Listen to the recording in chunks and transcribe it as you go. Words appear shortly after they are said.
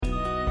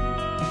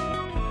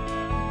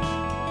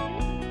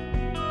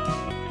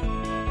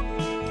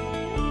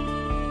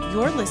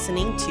You're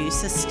listening to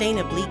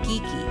Sustainably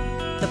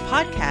Geeky, the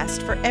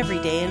podcast for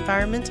everyday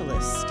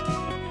environmentalists.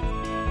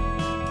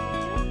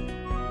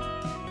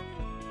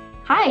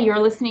 Hi, you're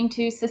listening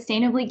to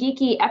Sustainably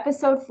Geeky,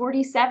 episode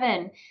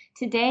 47.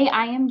 Today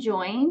I am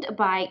joined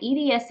by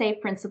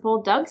EDSA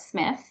principal Doug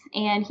Smith,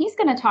 and he's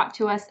going to talk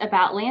to us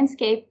about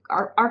landscape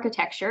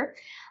architecture.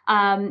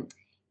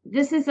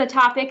 This is a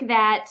topic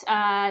that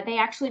they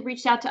actually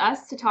reached out to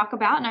us to talk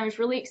about, and I was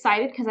really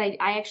excited because I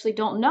actually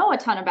don't know a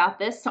ton about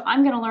this, so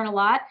I'm going to learn a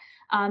lot.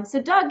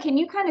 So Doug, can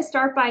you kind of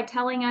start by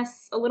telling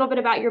us a little bit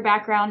about your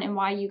background and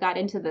why you got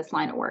into this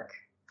line of work?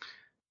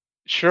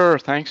 Sure.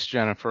 Thanks,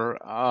 Jennifer.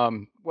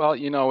 Well,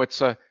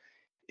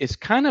 it's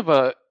kind of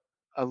a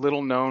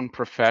little known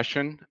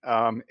profession,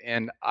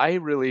 and I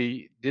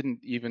really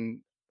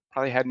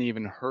probably hadn't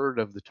even heard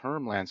of the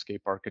term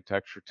landscape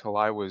architecture till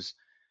I was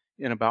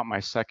in about my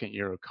second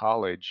year of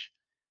college.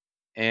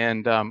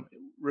 And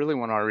really,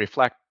 when I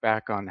reflect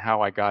back on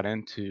how I got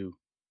into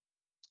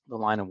the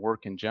line of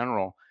work in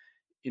general,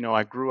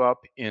 I grew up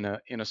in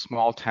a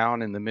small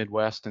town in the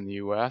Midwest in the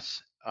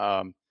U.S.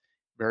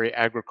 Very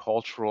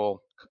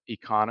agricultural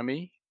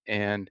economy,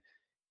 and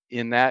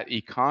in that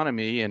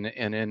economy and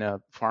in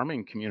a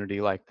farming community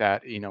like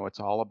that, it's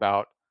all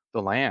about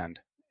the land.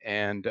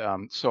 And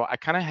so I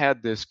kind of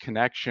had this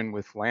connection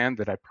with land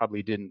that I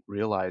probably didn't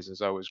realize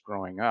as I was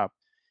growing up.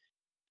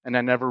 And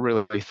I never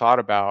really thought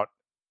about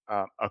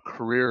a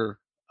career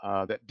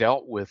that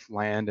dealt with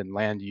land and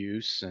land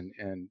use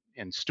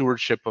and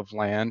stewardship of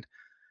land.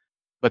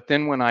 But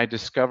then when I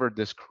discovered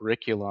this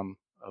curriculum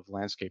of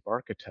landscape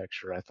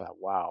architecture, I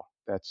thought, wow,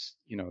 that's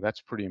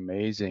pretty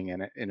amazing,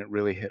 and it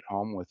really hit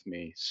home with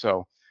me.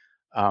 So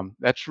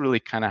that's really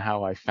kind of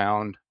how I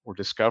found or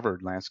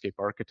discovered landscape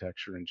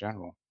architecture in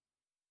general.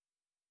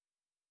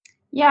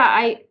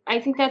 Yeah, I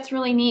think that's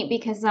really neat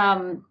because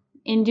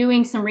in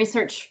doing some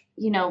research,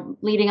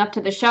 leading up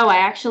to the show, I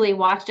actually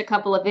watched a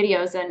couple of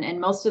videos and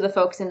most of the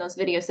folks in those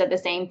videos said the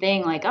same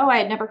thing, like, oh, I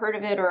had never heard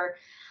of it, or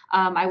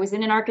I was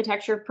in an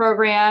architecture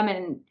program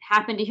and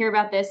happened to hear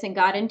about this and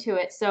got into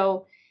it.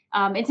 So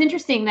it's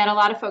interesting that a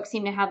lot of folks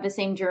seem to have the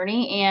same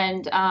journey.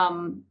 And,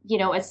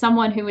 as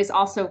someone who is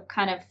also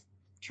kind of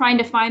trying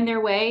to find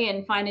their way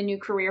and find a new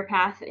career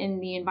path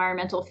in the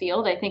environmental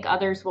field, I think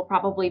others will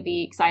probably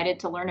be excited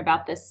to learn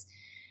about this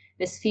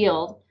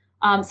field.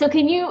 So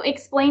can you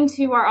explain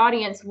to our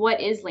audience what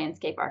is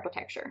landscape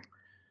architecture?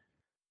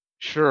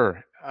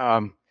 Sure.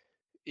 And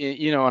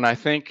I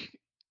think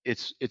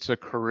it's a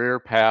career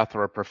path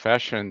or a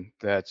profession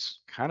that's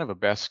kind of a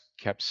best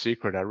kept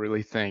secret. I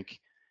really think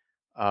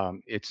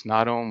it's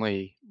not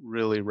only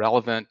really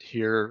relevant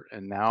here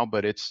and now,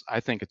 but I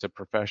think it's a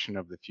profession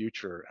of the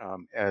future,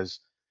 as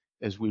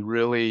we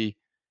really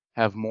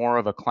have more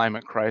of a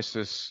climate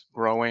crisis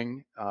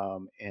growing,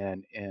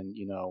 and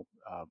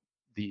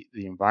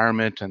the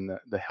environment and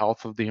the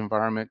health of the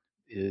environment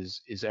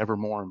is ever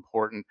more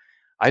important.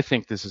 I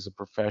think this is a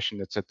profession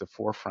that's at the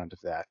forefront of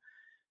that.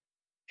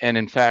 And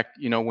in fact,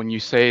 when you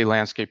say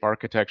landscape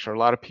architecture, a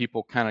lot of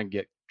people kind of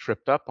get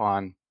tripped up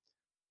on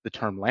the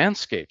term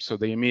landscape. So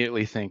they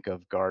immediately think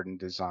of garden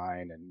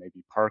design and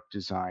maybe park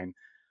design.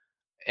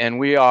 And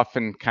we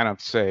often kind of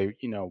say,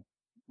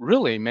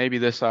 really, maybe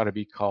this ought to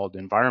be called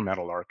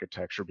environmental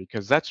architecture,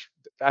 because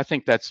I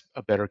think that's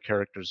a better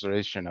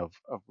characterization of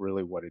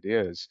really what it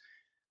is.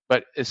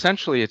 But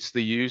essentially, it's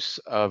the use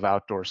of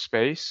outdoor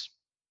space,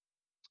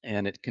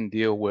 and it can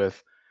deal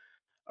with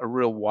a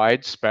real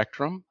wide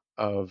spectrum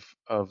of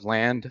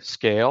land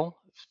scale.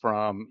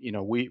 From,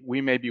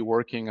 we may be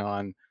working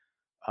on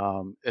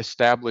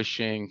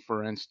establishing,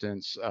 for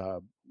instance,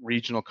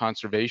 regional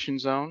conservation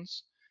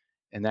zones,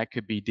 and that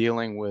could be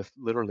dealing with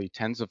literally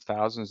tens of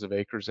thousands of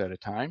acres at a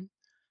time.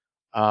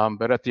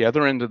 But at the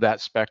other end of that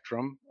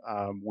spectrum,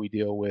 we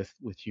deal with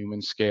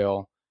human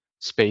scale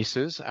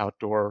spaces,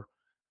 outdoor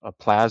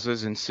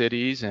plazas in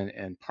cities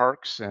and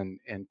parks and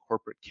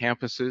corporate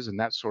campuses and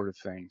that sort of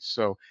thing.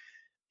 So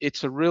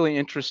it's a really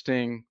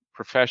interesting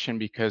profession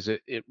because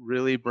it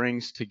really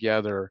brings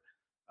together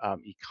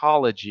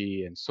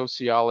ecology and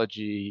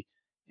sociology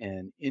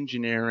and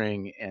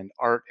engineering and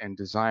art and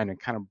design,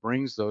 and kind of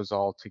brings those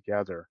all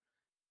together.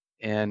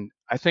 And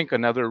I think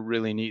another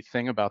really neat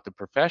thing about the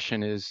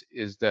profession is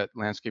that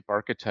landscape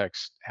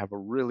architects have a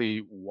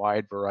really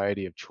wide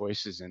variety of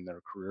choices in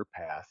their career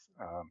path.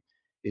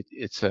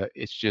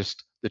 It's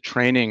just the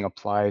training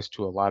applies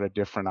to a lot of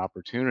different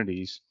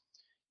opportunities.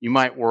 You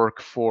might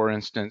work, for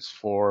instance,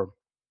 for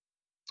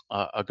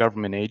a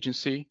government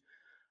agency,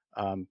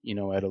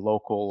 at a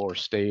local or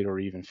state or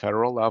even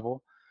federal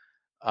level.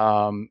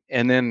 And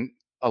then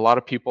a lot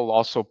of people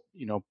also,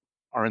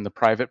 are in the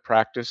private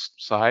practice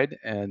side,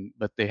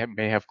 but they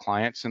may have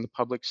clients in the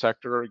public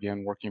sector,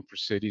 again, working for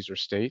cities or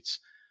states.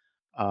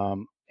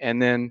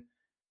 And then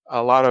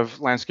a lot of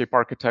landscape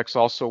architects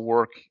also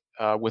work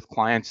with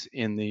clients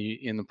in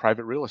the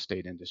private real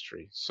estate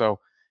industry. So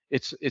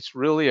it's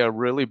really a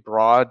really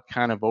broad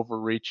kind of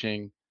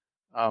overreaching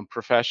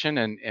profession,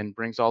 and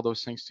brings all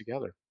those things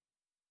together.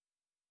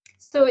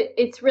 So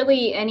it's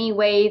really any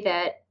way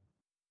that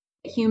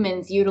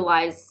humans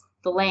utilize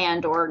the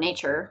land or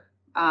nature,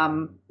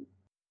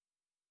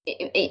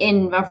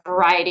 in a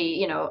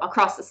variety,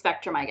 across the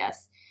spectrum, I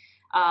guess.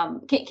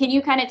 Can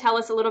you kind of tell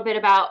us a little bit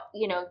about,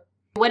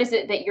 what is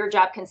it that your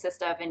job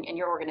consists of in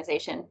your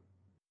organization?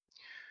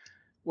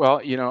 Well,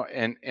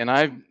 and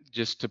I've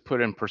just to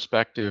put in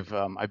perspective,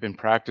 I've been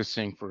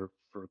practicing for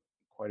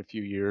quite a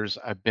few years.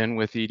 I've been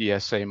with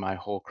EDSA my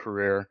whole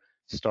career.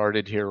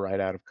 Started here right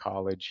out of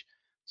college,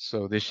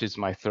 so this is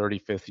my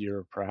 35th year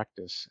of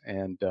practice.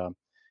 And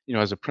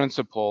as a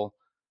principal,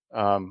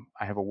 I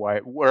have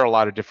wear a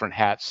lot of different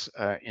hats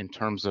in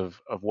terms of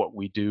what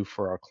we do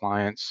for our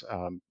clients.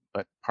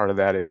 But part of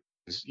that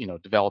is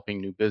developing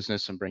new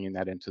business and bringing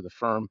that into the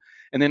firm,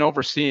 and then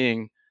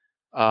overseeing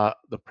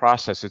the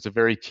process. It's a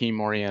very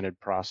team-oriented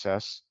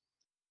process,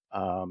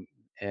 um,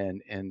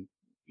 and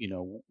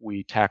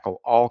we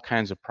tackle all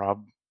kinds of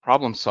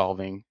problem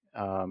solving,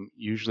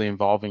 usually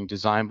involving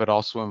design, but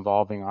also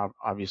involving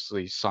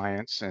obviously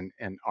science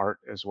and art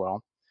as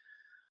well.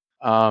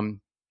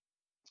 Um,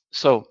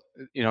 so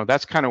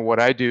that's kind of what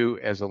I do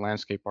as a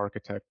landscape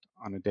architect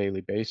on a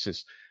daily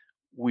basis.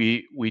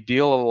 We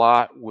deal a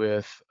lot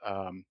with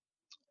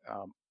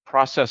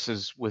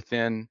processes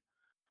within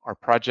our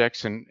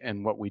projects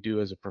and what we do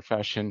as a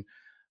profession.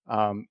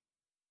 Um,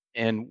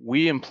 and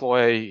we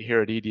employ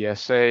here at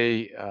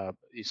EDSA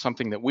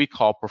something that we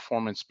call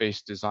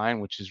performance-based design,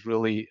 which is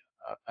really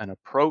an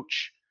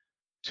approach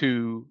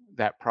to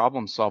that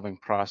problem-solving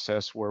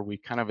process where we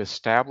kind of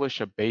establish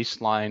a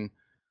baseline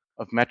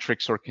of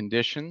metrics or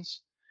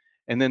conditions.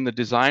 And then the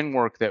design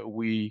work that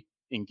we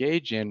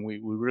engage in, we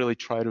really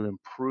try to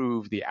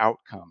improve the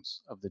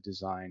outcomes of the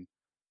design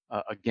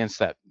against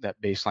that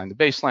baseline. The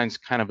baseline is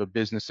kind of a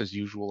business as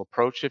usual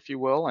approach, if you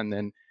will, and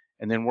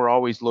then we're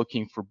always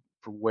looking for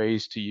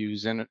ways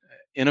to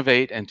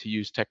innovate and to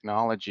use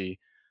technology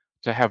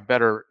to have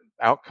better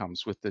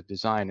outcomes with the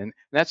design. And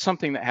that's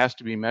something that has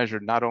to be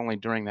measured not only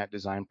during that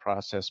design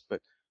process,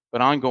 but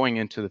ongoing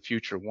into the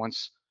future.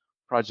 Once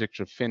projects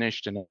are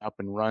finished and up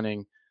and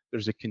running,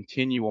 there's a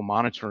continual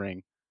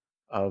monitoring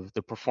of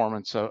the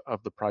performance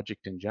of the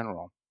project in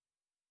general.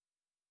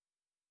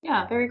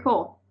 Yeah, very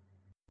cool.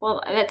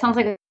 Well, that sounds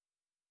like a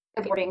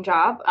rewarding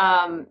job.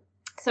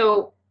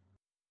 So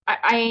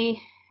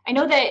I I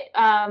know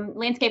that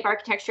landscape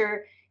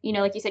architecture,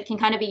 like you said, can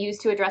kind of be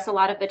used to address a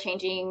lot of the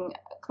changing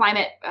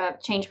climate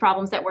change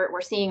problems that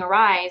we're seeing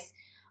arise.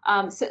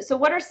 So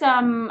what are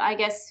some, I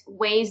guess,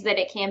 ways that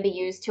it can be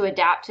used to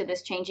adapt to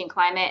this changing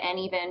climate and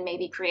even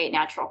maybe create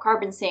natural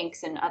carbon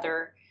sinks and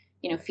other,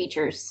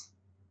 features?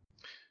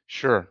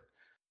 Sure.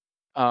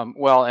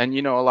 Well, and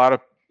a lot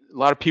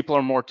of people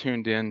are more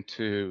tuned in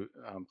to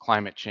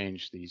climate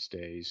change these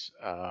days,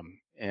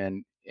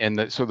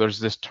 so there's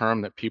this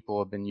term that people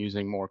have been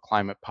using more,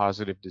 climate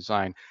positive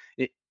design.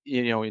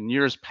 In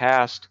years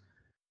past,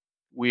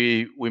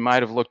 we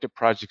might have looked at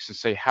projects and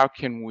say, how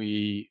can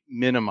we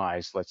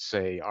minimize, let's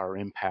say, our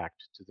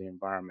impact to the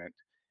environment,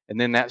 and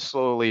then that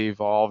slowly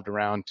evolved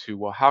around to,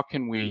 well, how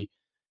can we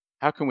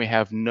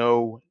have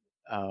no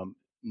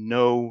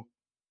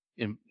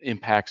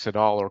impacts at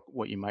all, or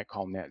what you might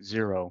call net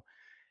zero.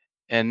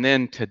 And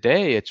then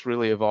today it's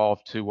really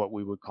evolved to what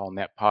we would call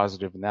net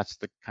positive, and that's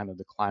the kind of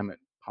the climate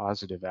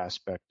positive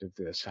aspect of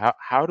this.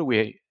 How do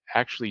we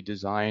actually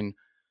design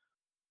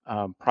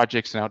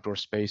projects and outdoor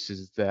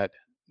spaces that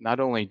not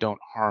only don't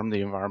harm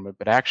the environment,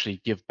 but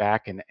actually give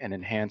back and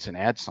enhance and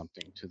add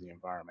something to the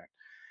environment?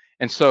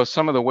 And so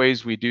some of the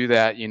ways we do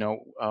that,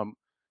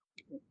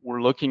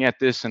 we're looking at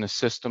this in a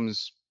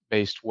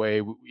systems-based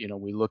way.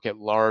 We look at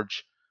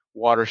large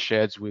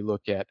watersheds. We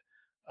look at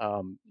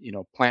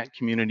plant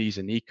communities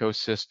and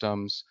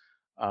ecosystems.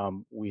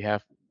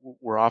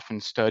 We're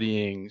often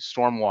studying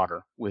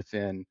stormwater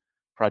within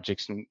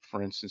projects,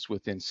 for instance,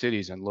 within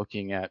cities, and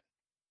looking at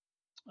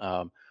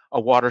a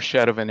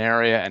watershed of an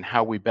area and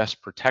how we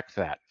best protect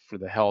that for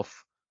the health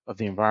of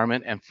the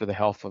environment and for the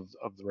health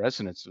of the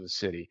residents of the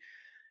city.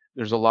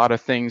 There's a lot of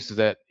things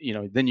that,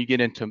 then you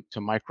get into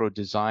micro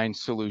design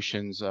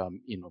solutions,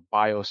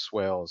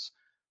 bioswales,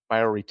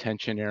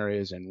 bioretention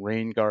areas, and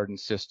rain garden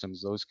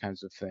systems, those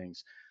kinds of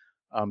things.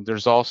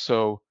 There's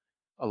also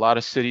a lot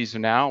of cities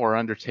now are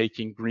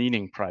undertaking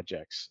greening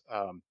projects.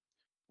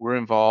 We're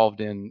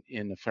involved in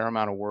a fair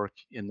amount of work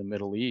in the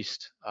Middle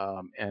East,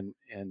 and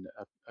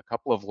a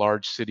couple of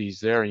large cities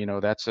there.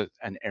 That's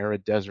an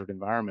arid desert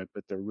environment,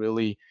 but they're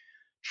really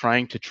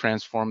trying to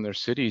transform their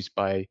cities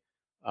by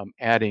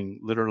adding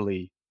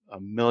literally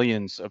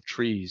millions of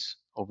trees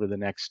over the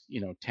next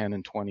 10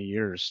 and 20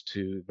 years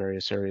to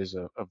various areas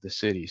of the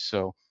city.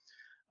 So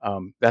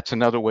that's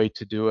another way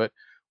to do it.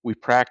 We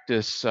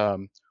practice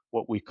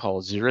what we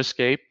call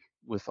xeriscape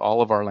with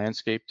all of our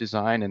landscape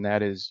design, and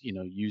that is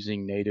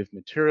using native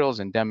materials,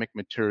 endemic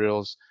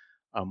materials,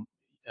 um,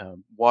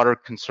 water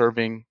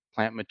conserving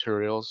plant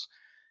materials.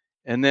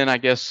 And then I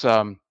guess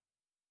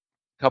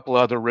couple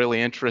other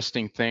really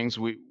interesting things.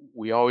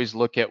 We always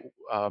look at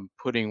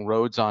putting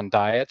roads on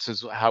diets,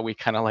 is how we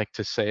kind of like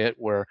to say it,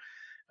 where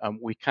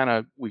we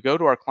go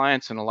to our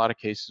clients in a lot of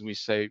cases and we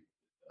say,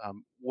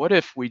 what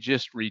if we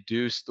just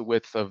reduce the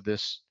width of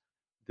this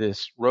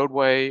this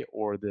roadway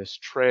or this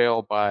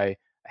trail by a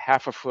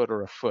half a foot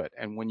or a foot.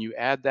 And when you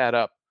add that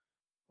up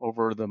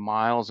over the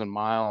miles and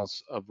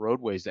miles of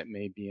roadways that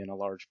may be in a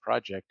large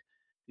project,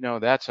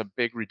 that's a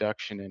big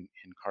reduction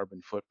in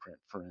carbon footprint,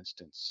 for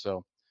instance.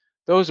 So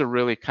those are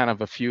really kind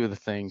of a few of the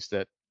things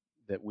that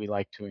we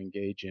like to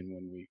engage in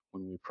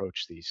when we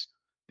approach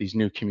these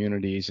new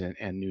communities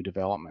and new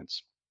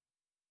developments.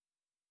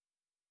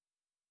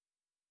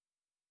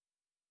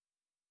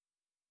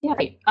 Yeah.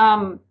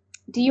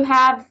 Do you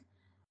have,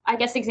 I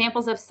guess,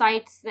 examples of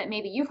sites that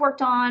maybe you've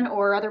worked on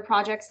or other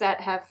projects that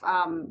have,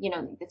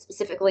 that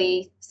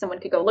specifically someone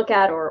could go look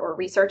at or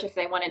research if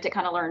they wanted to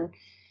kind of learn,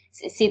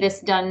 see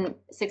this done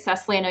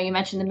successfully? I know you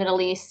mentioned the Middle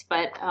East,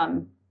 but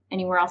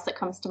anywhere else that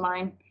comes to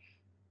mind?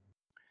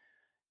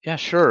 Yeah,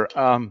 sure.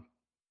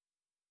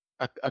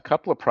 A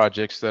couple of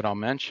projects that I'll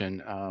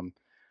mention,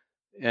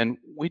 and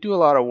we do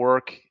a lot of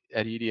work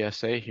at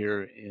EDSA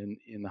here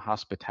in the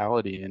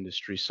hospitality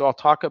industry. So I'll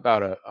talk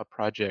about a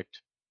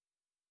project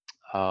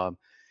um,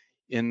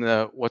 in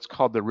the what's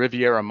called the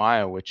Riviera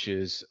Maya, which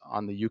is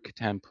on the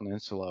Yucatan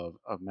Peninsula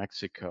of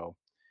Mexico.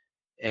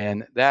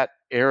 And that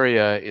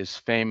area is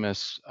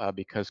famous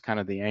because kind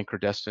of the anchor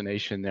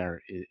destination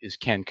there is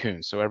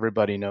Cancun. So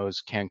everybody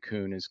knows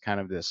Cancun is kind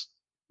of this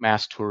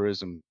mass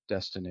tourism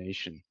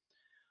destination.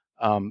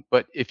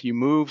 But if you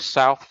move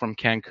south from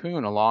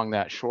Cancun along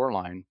that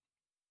shoreline,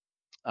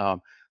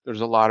 um,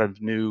 there's a lot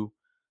of new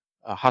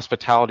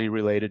hospitality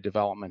related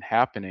development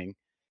happening.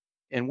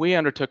 And we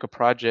undertook a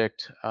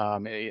project.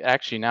 It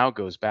actually now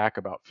goes back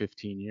about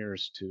 15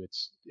 years to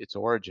its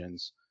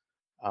origins.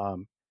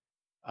 Um,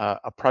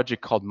 a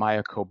project called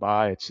Maya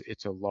Cobai.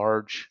 It's a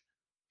large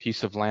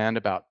piece of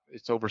land,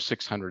 it's over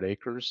 600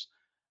 acres,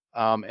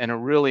 and a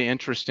really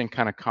interesting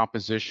kind of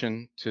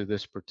composition to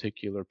this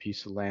particular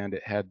piece of land.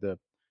 It had the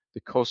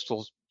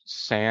coastal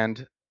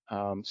sand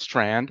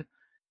strand,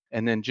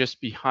 and then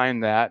just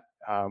behind that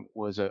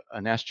was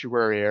an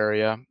estuary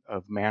area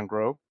of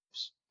mangroves,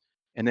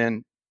 and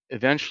then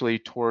eventually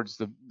towards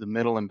the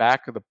middle and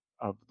back of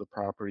the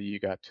property, you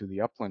got to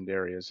the upland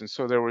areas. And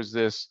so there was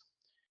this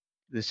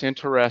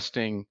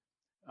interesting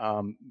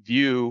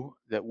view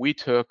that we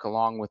took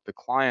along with the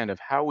client of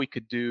how we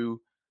could do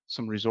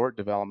some resort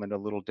development a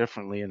little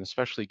differently, and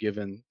especially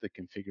given the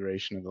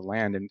configuration of the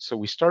land. And so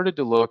we started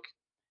to look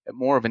at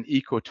more of an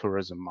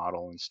ecotourism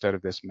model instead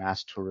of this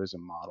mass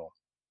tourism model,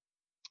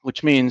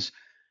 which means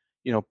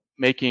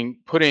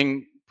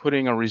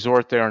putting a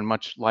resort there in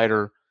much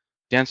lighter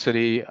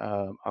density,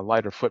 a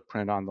lighter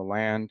footprint on the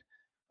land.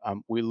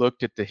 We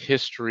looked at the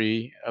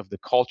history of the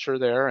culture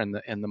there and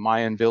the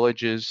Mayan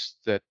villages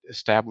that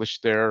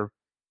established there,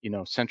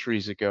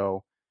 centuries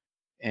ago,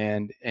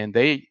 and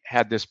they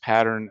had this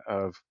pattern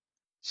of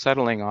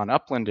settling on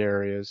upland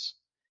areas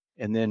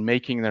and then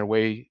making their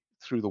way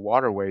through the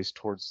waterways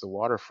towards the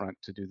waterfront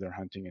to do their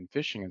hunting and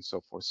fishing and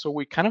so forth. So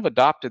we kind of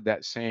adopted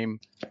that same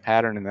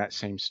pattern and that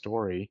same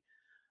story.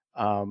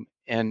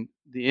 And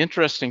the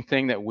interesting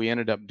thing that we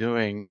ended up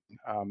doing,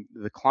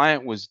 the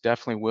client was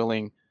definitely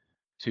willing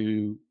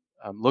to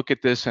look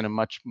at this in a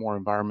much more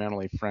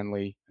environmentally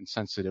friendly and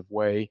sensitive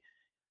way.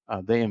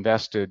 They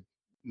invested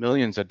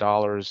millions of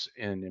dollars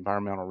in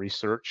environmental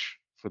research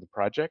for the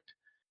project.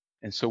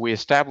 And so we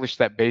established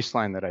that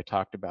baseline that I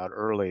talked about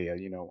earlier,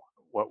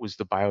 what was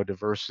the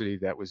biodiversity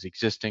that was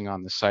existing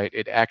on the site.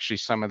 It actually,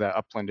 some of the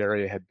upland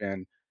area had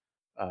been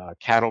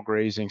cattle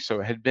grazing, so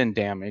it had been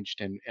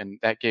damaged, and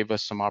that gave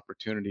us some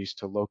opportunities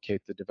to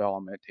locate the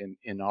development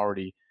in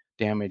already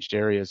damaged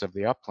areas of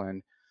the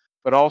upland.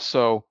 But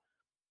also,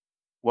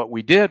 what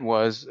we did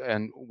was,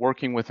 and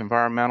working with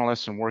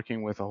environmentalists and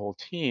working with a whole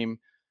team,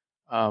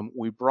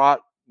 we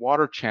brought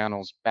water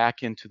channels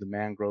back into the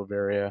mangrove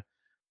area.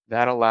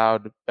 That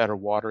allowed better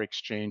water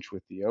exchange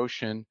with the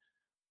ocean.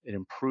 It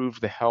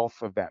improved the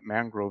health of that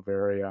mangrove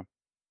area.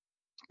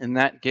 And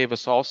that gave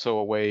us also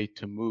a way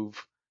to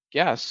move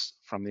guests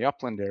from the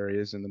upland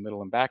areas in the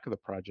middle and back of the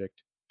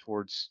project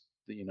towards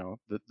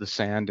the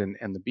sand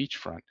and the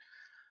beachfront.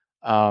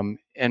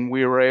 And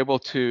we were able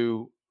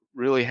to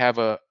really have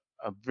a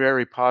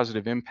very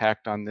positive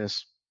impact on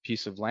this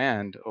piece of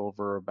land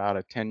over about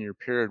a 10-year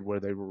period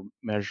where they were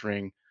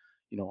measuring,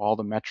 all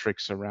the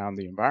metrics around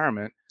the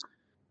environment.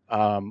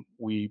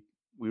 We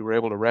were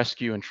able to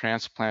rescue and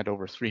transplant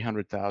over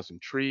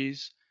 300,000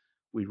 trees.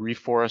 We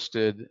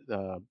reforested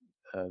uh,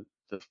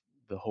 the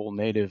the whole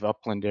native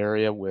upland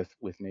area with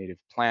native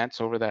plants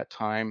over that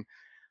time.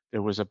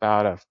 There was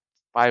about a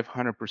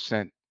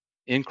 500%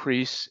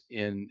 increase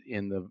in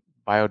the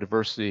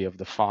biodiversity of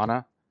the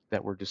fauna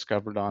that were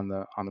discovered on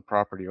the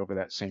property over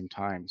that same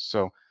time.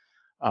 So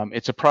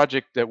it's a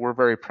project that we're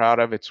very proud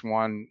of. It's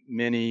won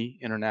many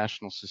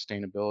international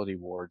sustainability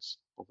awards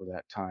over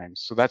that time.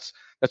 So that's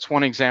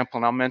one example,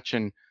 and I'll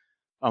mention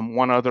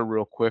one other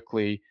real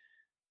quickly.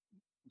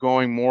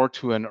 Going more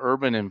to an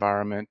urban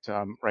environment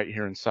right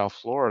here in South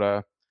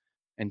Florida,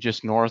 and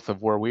just north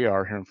of where we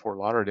are here in Fort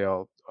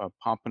Lauderdale,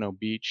 Pompano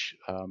Beach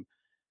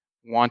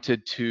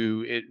wanted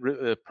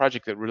a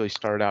project that really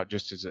started out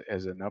just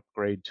as an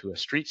upgrade to a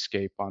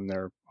streetscape on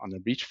their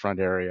beachfront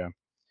area.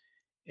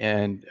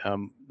 And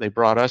they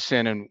brought us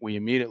in, and we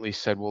immediately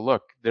said, well,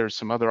 look, there's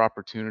some other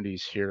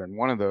opportunities here. And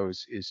one of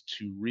those is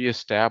to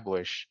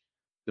reestablish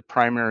the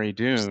primary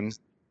dune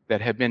that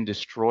had been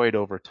destroyed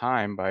over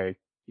time by,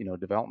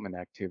 development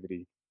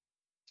activity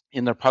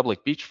in their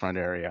public beachfront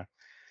area.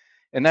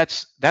 And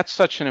that's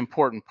such an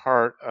important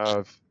part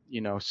of,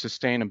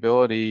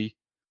 sustainability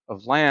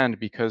of land,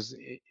 because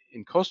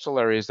in coastal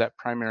areas, that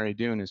primary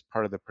dune is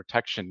part of the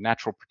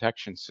natural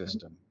protection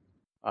system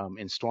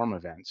in storm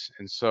events.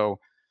 And so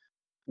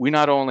we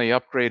not only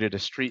upgraded a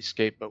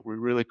streetscape, but we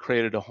really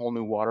created a whole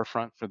new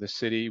waterfront for the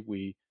city.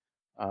 We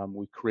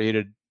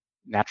created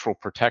natural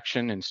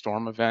protection in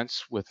storm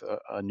events with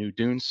a new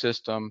dune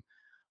system,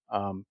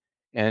 um,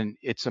 and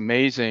it's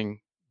amazing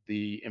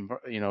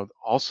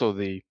also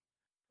the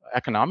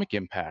economic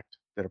impact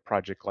that a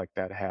project like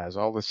that has.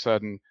 All of a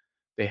sudden,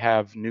 they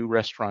have new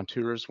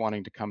restaurateurs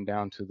wanting to come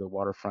down to the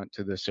waterfront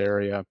to this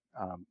area.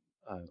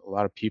 A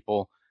lot of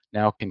people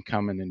now can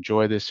come and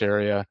enjoy this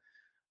area.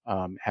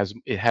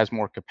 It has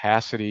more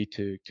capacity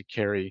to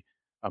carry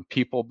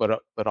people,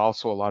 but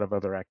also a lot of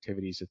other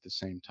activities at the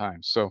same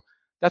time. So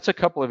that's a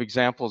couple of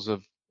examples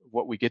of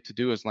what we get to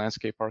do as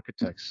landscape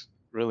architects,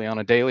 really on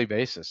a daily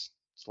basis.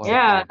 It's a lot of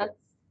Yeah, fun. that's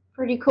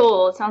pretty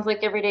cool. It sounds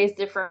like every day is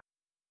different.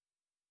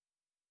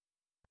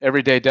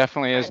 Every day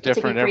definitely is Get to be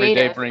different. Every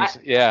day creative. brings,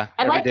 I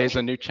every like day is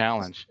a new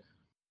challenge.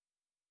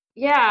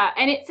 Yeah,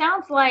 and it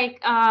sounds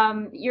like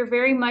you're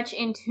very much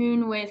in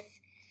tune with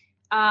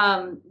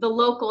the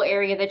local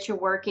area that you're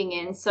working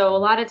in. So a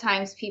lot of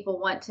times people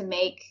want to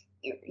make,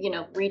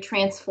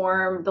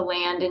 retransform the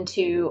land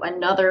into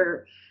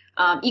another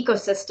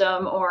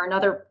ecosystem or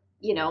another,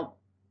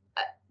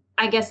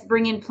 I guess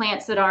bring in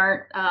plants that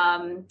aren't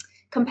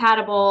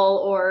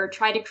compatible or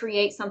try to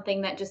create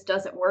something that just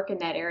doesn't work in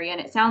that area.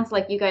 And it sounds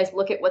like you guys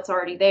look at what's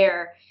already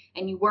there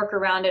and you work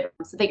around it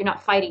so that you're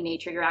not fighting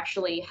nature. You're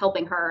actually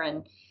helping her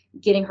and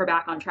getting her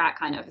back on track,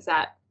 kind of. Is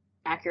that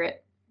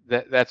accurate?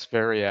 That's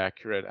very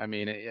accurate. I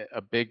mean,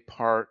 a big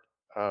part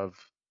of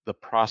the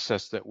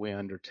process that we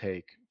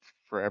undertake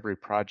for every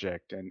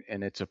project,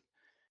 and it's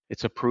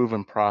a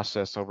proven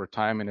process over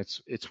time, and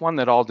it's one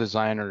that all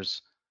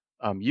designers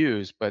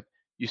use. But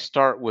you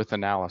start with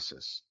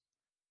analysis.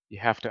 You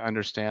have to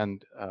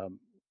understand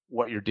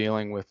what you're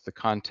dealing with, the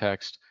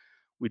context.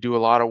 We do a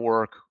lot of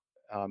work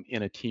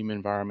in a team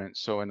environment,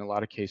 so in a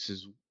lot of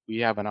cases, we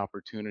have an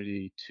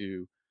opportunity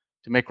to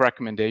make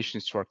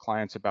recommendations to our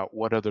clients about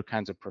what other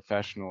kinds of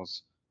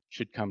professionals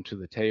should come to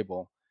the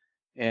table.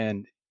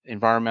 And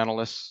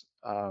environmentalists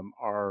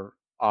are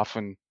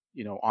often,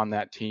 on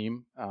that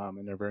team,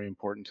 and they're very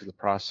important to the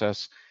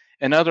process.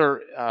 And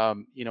other uh,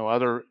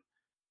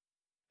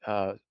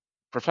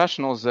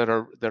 professionals that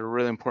are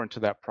really important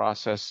to that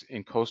process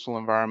in coastal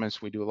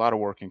environments. We do a lot of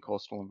work in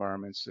coastal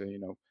environments.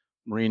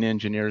 Marine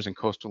engineers and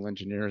coastal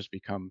engineers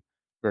become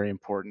very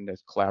important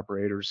as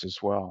collaborators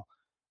as well.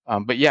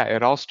 But yeah,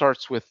 it all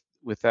starts with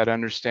that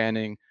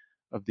understanding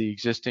of the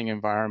existing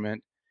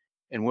environment,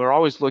 and we're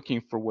always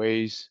looking for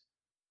ways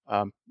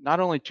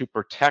not only to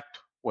protect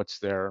what's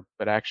there,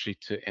 but actually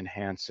to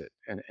enhance it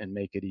and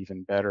make it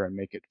even better and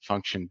make it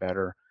function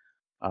better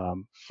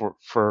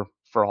for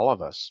all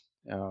of us.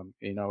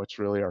 It's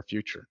really our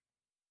future.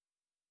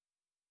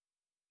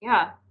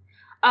 Yeah.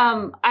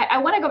 I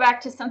want to go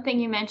back to something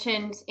you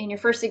mentioned in your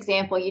first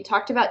example. You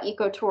talked about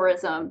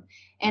ecotourism,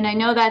 and I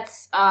know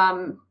that's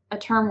a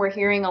term we're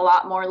hearing a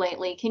lot more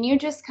lately. Can you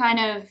just kind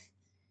of,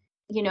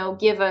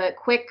 give a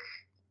quick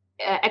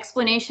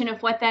explanation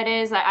of what that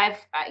is? A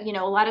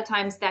lot of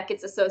times that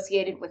gets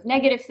associated with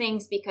negative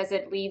things because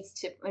it leads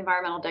to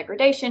environmental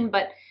degradation,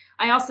 but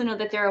I also know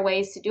that there are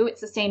ways to do it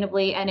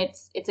sustainably, and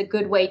it's a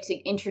good way to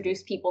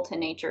introduce people to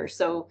nature.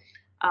 So,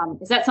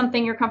 is that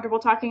something you're comfortable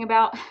talking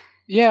about?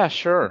 Yeah,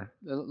 sure.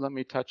 Let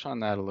me touch on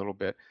that a little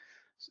bit.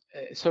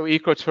 So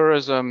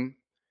ecotourism,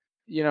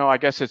 I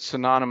guess it's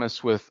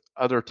synonymous with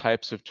other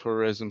types of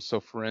tourism. So,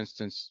 for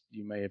instance,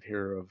 you may have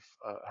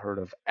heard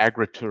of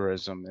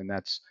agritourism, and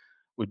that's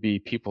would be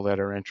people that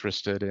are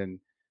interested in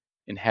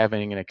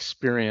having an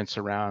experience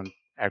around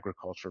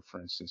agriculture,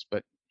 for instance.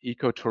 But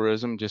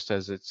ecotourism, just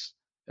as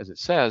it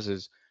says,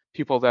 is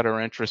people that are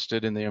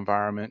interested in the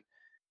environment.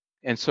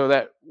 And so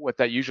that what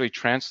that usually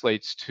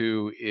translates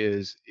to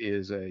is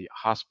a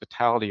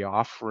hospitality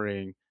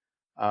offering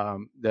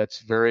that's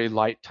very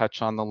light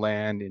touch on the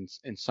land,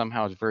 and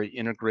somehow is very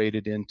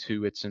integrated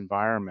into its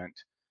environment.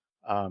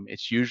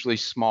 It's usually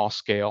small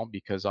scale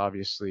because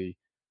obviously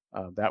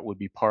that would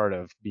be part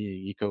of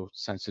being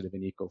eco-sensitive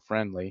and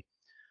eco-friendly.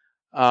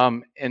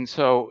 And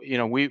so,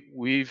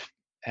 we've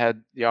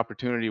had the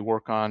opportunity to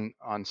work on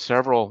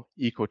several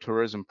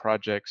ecotourism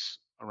projects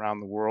around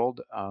the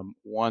world.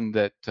 One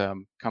that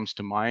comes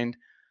to mind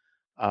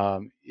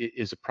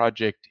is a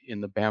project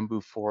in the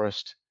bamboo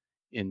forest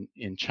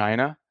in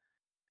China,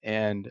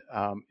 and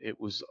it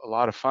was a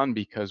lot of fun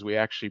because we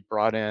actually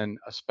brought in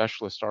a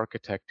specialist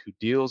architect who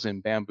deals in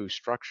bamboo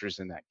structures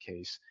in that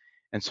case,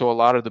 and so a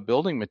lot of the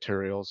building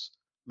materials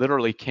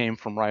literally came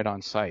from right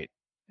on site,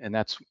 and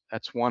that's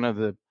one of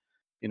the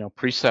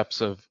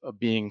precepts of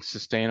being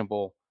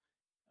sustainable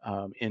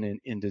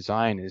in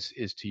design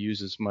is to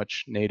use as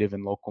much native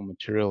and local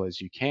material as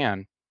you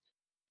can.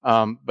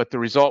 But the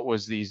result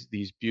was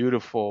these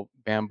beautiful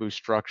bamboo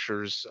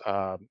structures,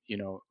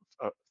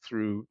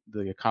 through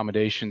the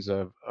accommodations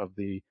of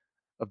the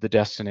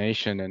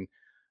destination,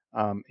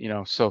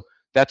 and so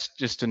that's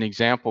just an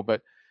example,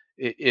 but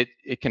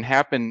it can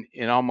happen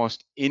in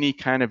almost any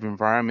kind of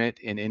environment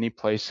in any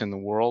place in the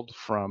world,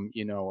 from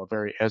a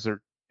very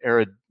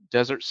arid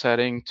desert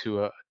setting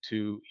to a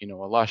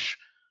lush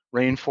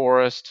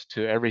rainforest,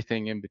 to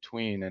everything in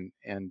between,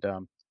 and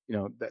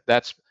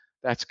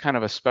that's kind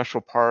of a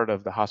special part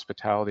of the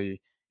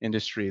hospitality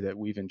industry that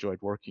we've enjoyed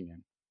working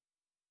in.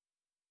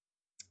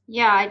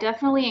 Yeah, I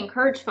definitely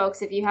encourage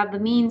folks, if you have the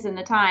means and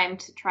the time,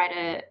 to try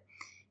to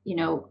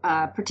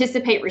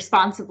participate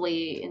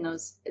responsibly in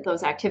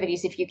those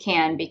activities if you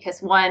can,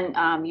 because one,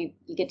 you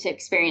get to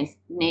experience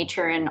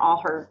nature in all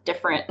her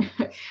different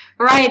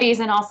varieties,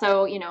 and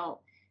also,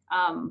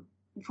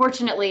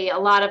 unfortunately, a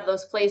lot of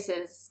those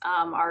places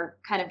are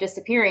kind of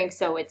disappearing.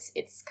 So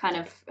it's kind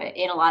of,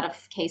 in a lot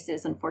of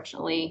cases,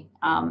 unfortunately,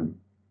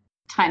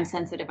 time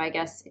sensitive, I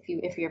guess, if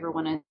you ever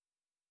want to.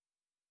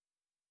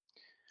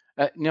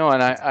 No,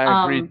 and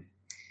I agree,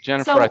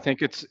 Jennifer. So.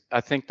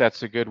 I think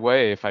that's a good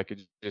way. If I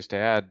could just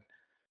add,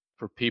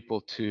 for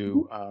people Mhm.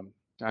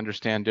 to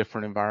understand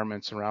different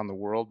environments around the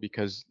world,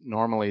 because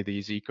normally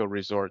these eco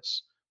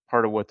resorts,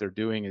 part of what they're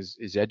doing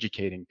is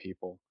educating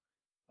people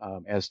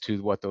as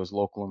to what those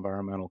local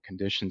environmental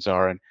conditions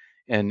are,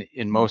 and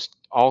in most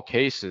all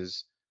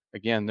cases,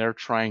 again, they're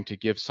trying to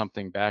give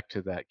something back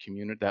to that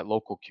community, that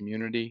local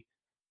community,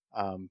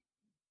 um,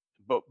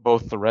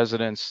 both the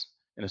residents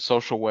in a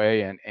social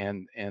way,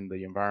 and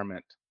the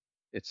environment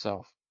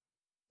itself.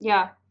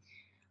 Yeah,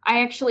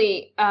 I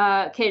actually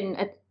can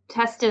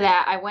attest to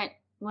that.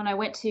 When I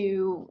went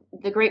to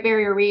the Great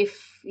Barrier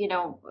Reef. We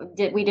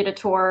did a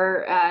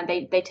tour.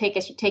 They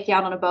take you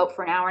out on a boat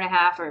for an hour and a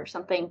half or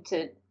something,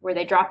 to where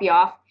they drop you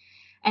off.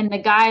 And the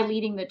guy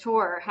leading the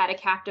tour had a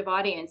captive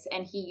audience,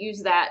 and he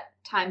used that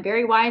time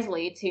very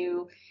wisely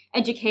to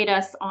educate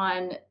us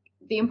on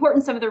the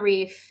importance of the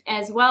reef,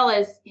 as well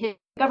as his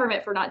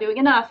government for not doing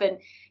enough. And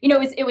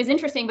it was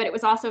interesting, but it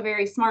was also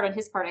very smart on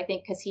his part, I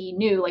think, because he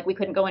knew, like, we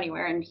couldn't go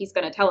anywhere, and he's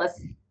going to tell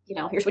us,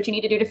 here's what you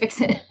need to do to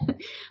fix it.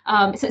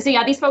 So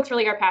yeah, these folks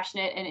really are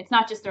passionate, and it's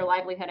not just their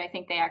livelihood. I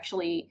think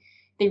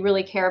they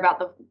really care about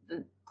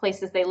the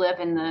places they live,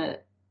 and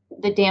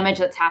the damage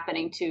that's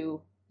happening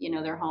to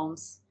their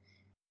homes.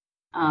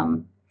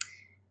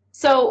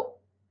 So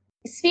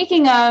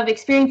speaking of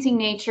experiencing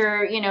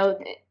nature,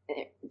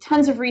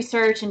 tons of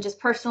research and just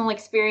personal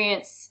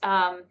experience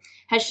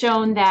has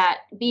shown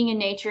that being in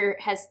nature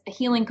has a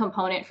healing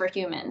component for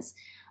humans.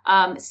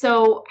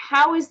 So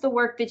how is the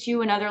work that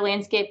you and other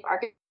landscape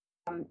architects,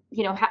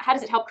 how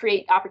does it help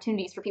create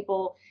opportunities for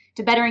people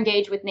to better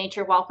engage with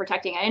nature while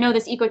protecting it? I know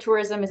this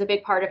ecotourism is a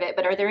big part of it,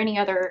 but are there any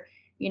other,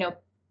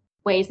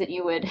 ways that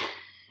you would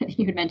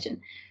you would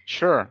mention?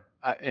 Sure,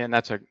 and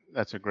that's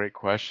a great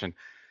question.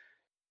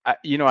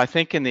 I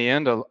think in the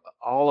end,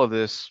 all of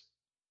this,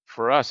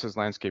 for us as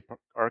landscape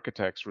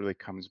architects, really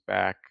comes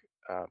back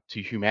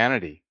to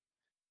humanity,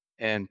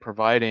 and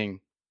providing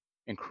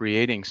and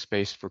creating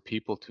space for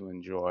people to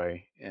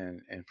enjoy,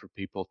 and for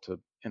people to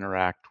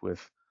interact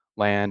with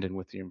land and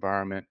with the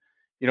environment,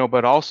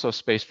 but also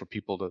space for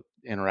people to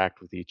interact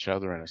with each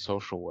other in a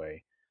social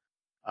way.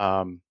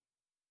 Um,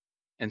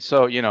 and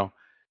so,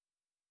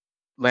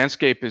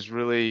 landscape is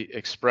really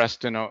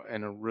expressed in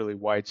a really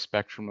wide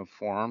spectrum of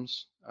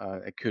forms.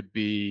 It could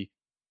be,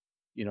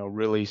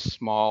 really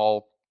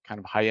small, kind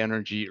of high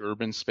energy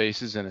urban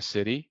spaces in a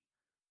city,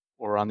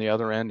 or on the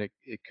other end,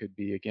 it could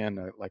be,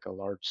 again, like a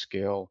large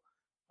scale.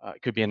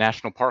 It could be a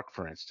national park,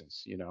 for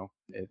instance.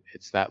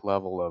 It's that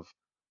level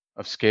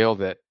of scale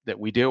that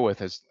we deal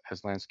with as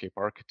landscape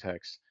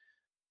architects.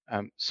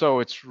 So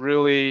it's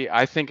really,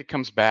 I think it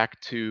comes back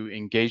to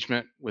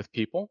engagement with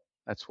people.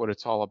 That's what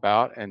it's all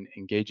about, and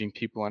engaging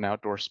people in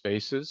outdoor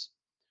spaces.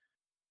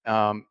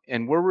 And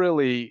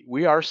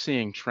we are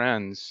seeing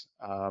trends,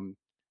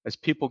 as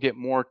people get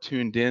more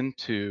tuned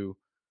into,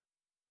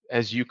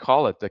 as you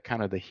call it, the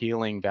kind of the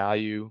healing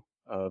value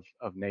of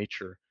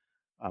nature.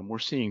 We're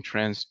seeing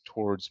trends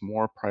towards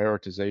more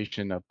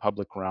prioritization of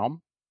public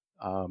realm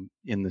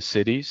in the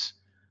cities,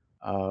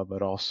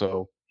 but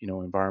also,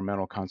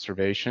 environmental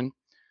conservation.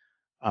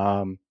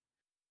 Um,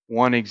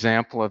 One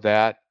example of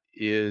that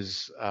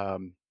is,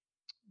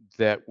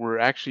 that we're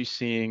actually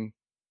seeing,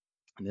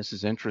 and this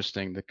is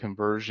interesting, the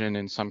conversion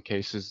in some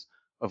cases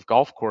of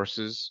golf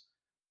courses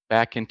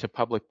back into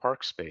public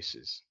park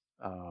spaces.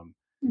 Um,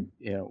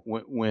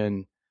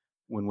 when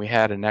we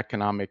had an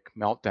economic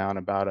meltdown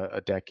about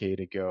a decade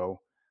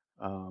ago,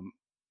 um,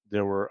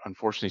 there were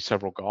unfortunately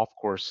several golf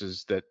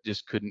courses that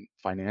just couldn't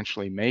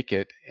financially make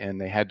it, and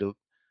they had to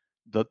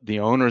the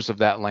owners of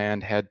that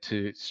land had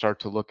to start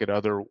to look at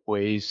other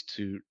ways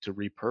to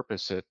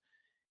repurpose it.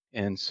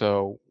 And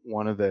so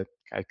one of the,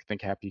 I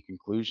think, happy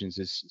conclusions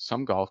is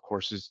some golf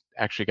courses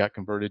actually got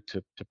converted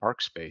to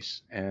park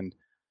space. And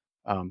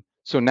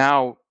so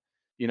now,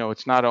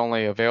 it's not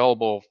only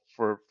available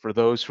for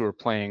those who are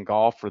playing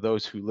golf, for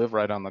those who live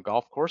right on the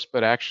golf course,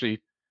 but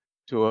actually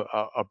to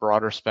a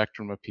broader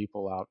spectrum of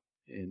people out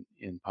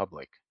in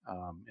public.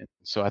 And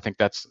so I think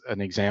that's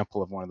an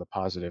example of one of the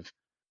positive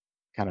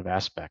kind of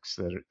aspects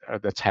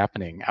that's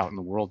happening out in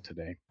the world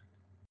today.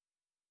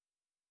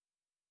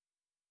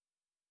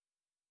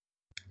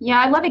 Yeah,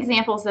 I love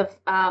examples of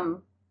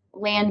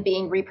land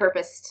being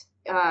repurposed,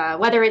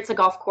 whether it's a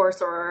golf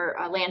course or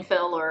a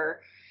landfill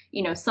or,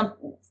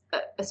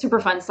 a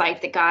Superfund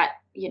site that got,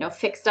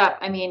 fixed up.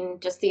 I mean,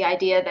 just the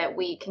idea that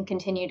we can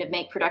continue to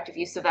make productive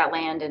use of that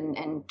land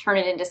and turn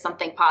it into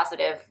something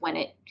positive when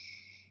it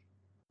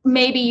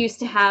maybe used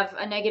to have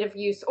a negative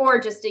use or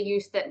just a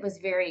use that was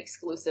very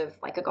exclusive,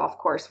 like a golf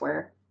course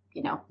where,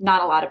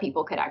 not a lot of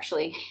people could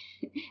actually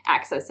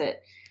access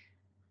it.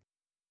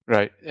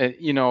 Right. And,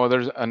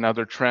 there's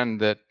another trend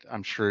that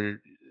I'm sure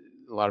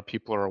a lot of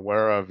people are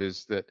aware of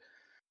is that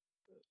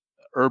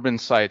urban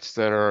sites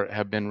that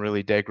have been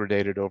really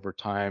degraded over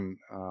time,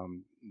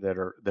 that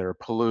are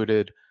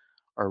polluted,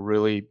 are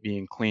really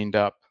being cleaned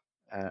up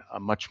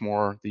much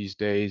more these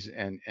days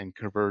and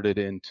converted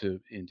into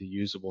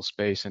usable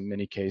space. In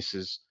many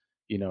cases,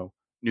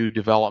 new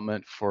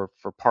development for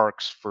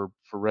parks, for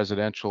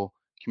residential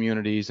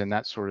communities and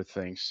that sort of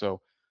thing.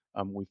 So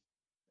we've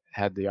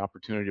had the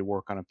opportunity to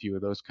work on a few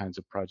of those kinds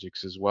of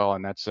projects as well.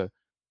 And that's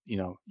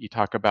you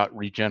talk about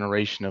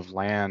regeneration of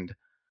land.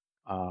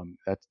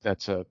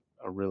 That's a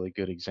really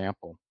good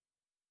example.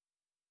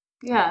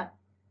 Yeah.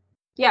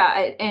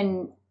 Yeah.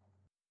 And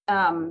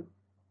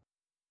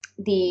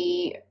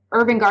the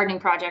urban gardening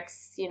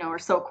projects, are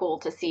so cool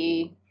to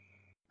see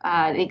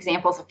the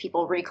examples of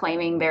people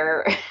reclaiming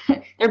their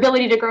their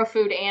ability to grow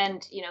food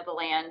and the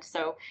land.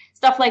 So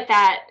stuff like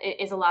that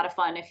is a lot of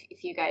fun.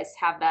 If you guys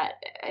have that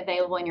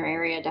available in your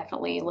area,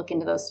 definitely look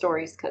into those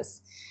stories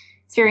because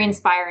it's very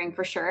inspiring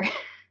for sure.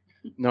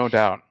 No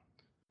doubt.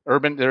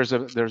 There's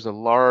a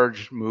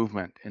large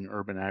movement in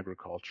urban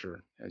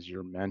agriculture, as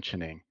you're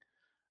mentioning.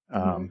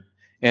 And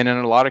in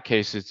a lot of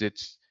cases,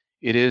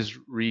 it is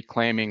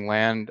reclaiming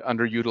land,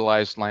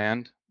 underutilized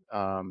land,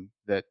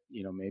 that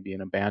maybe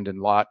an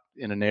abandoned lot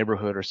in a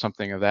neighborhood or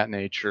something of that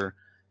nature,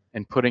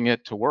 and putting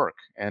it to work.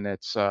 And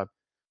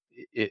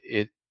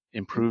it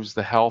improves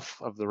the health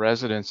of the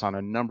residents on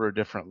a number of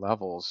different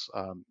levels.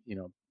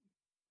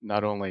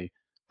 Not only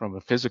from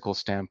a physical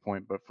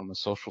standpoint, but from a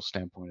social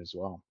standpoint as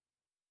well.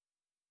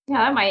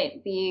 Yeah, that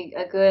might be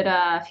a good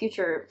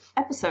future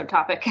episode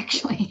topic,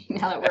 actually.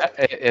 Now that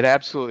It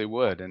absolutely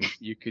would, and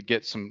you could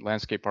get some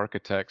landscape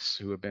architects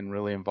who have been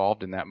really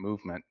involved in that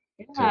movement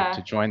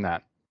to join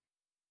that.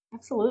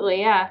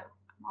 Absolutely, yeah.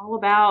 I'm all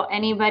about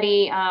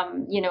anybody,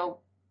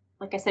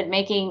 like I said,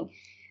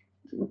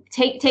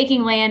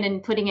 taking land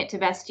and putting it to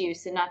best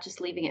use, and not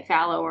just leaving it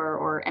fallow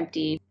or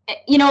empty.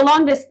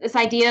 Along this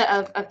idea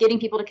of getting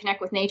people to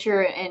connect with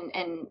nature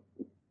and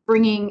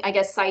bringing, I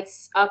guess,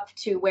 sites up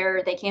to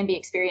where they can be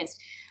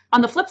experienced.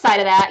 On the flip side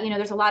of that,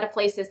 there's a lot of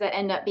places that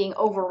end up being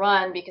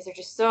overrun because they're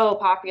just so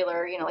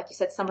popular, like you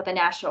said, some of the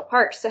national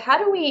parks. So how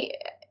do we,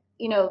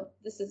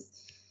 this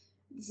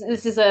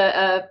is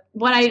a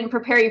one I didn't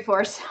prepare you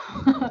for, so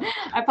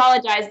I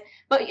apologize.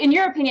 But in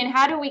your opinion,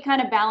 how do we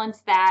kind of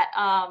balance that,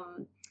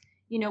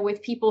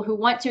 with people who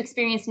want to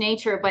experience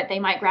nature, but they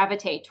might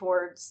gravitate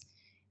towards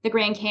the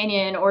Grand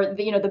Canyon or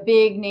the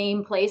big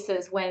name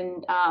places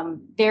when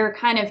they're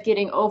kind of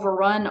getting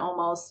overrun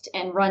almost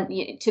and run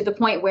to the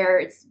point where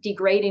it's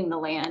degrading the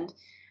land.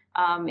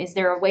 Is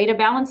there a way to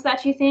balance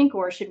that, you think,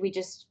 or should we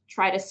just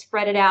try to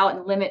spread it out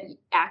and limit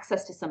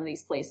access to some of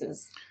these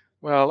places?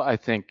 Well, I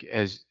think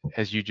as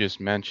you just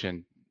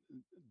mentioned,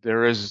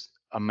 there is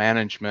a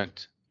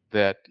management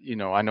that,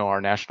 I know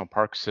our national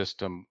park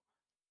system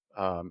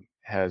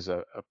has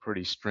a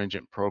pretty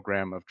stringent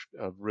program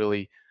of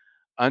really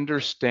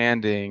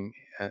understanding,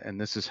 and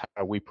this is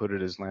how we put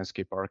it as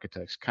landscape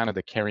architects, kind of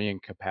the carrying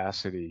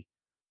capacity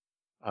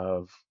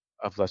of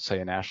let's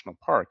say a national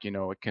park.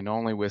 It can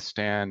only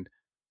withstand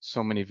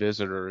so many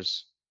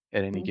visitors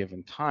at any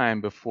given time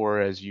before,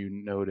 as you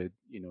noted,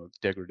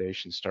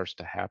 degradation starts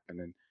to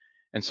happen.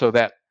 And so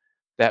that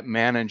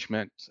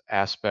management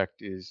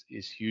aspect is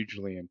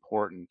hugely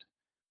important.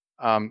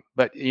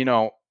 But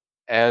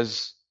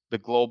as the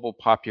global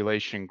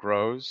population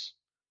grows,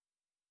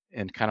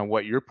 and kind of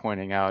what you're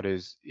pointing out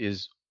is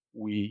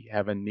we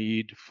have a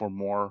need for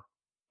more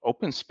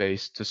open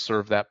space to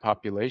serve that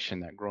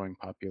population, that growing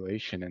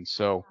population. And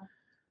so,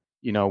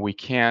 we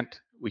can't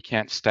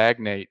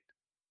stagnate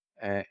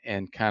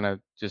and kind of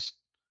just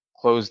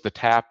close the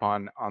tap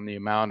on the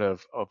amount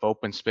of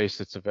open space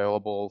that's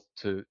available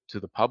to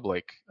the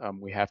public.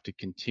 We have to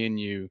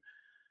continue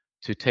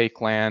to take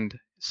land,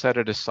 set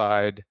it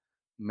aside,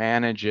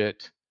 manage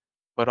it,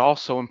 but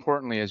also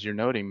importantly, as you're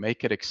noting,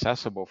 make it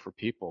accessible for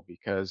people,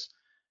 because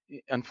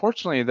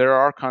unfortunately there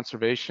are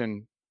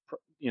conservation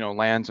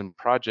lands and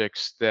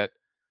projects that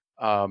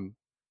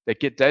that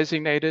get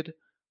designated,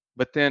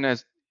 but then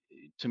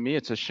to me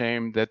it's a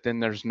shame that then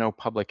there's no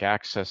public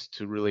access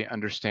to really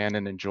understand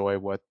and enjoy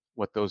what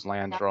those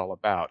lands are all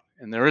about.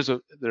 And there is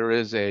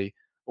a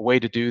way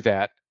to do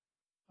that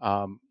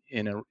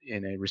in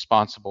a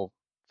responsible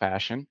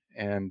fashion.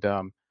 And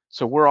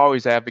so we're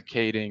always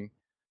advocating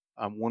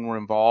when we're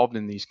involved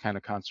in these kind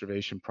of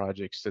conservation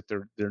projects that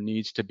there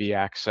needs to be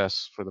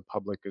access for the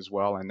public as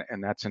well,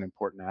 and that's an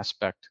important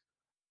aspect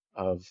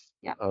of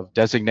Yeah. of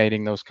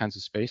designating those kinds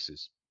of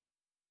spaces.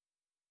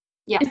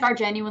 Yeah, there are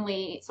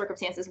genuinely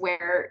circumstances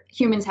where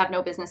humans have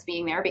no business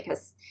being there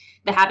because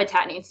the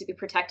habitat needs to be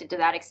protected to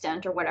that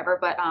extent or whatever.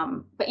 But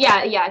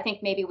yeah, I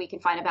think maybe we can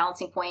find a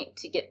balancing point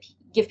to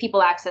give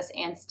people access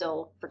and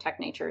still protect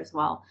nature as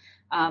well.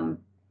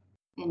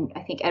 And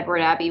I think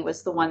Edward Abbey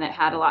was the one that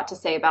had a lot to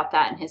say about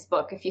that in his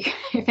book.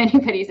 If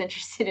anybody's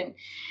interested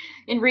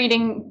in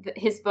reading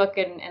his book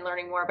and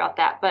learning more about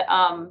that. But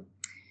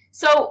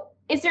so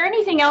is there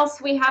anything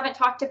else we haven't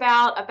talked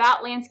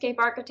about landscape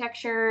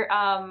architecture?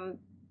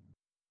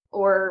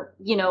 Or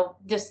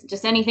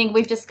just anything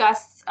we've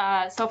discussed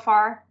so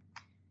far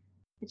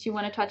that you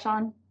want to touch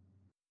on?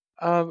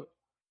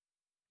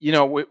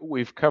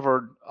 We've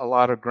covered a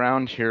lot of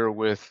ground here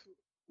with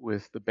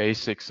the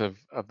basics of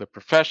the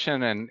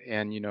profession and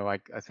I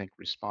think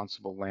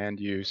responsible land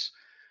use.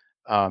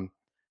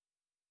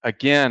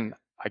 Again,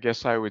 I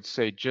guess I would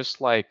say,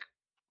 just like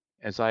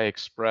as I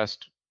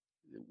expressed,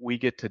 we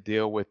get to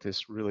deal with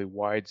this really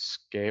wide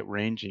scale,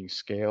 ranging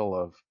scale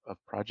of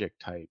project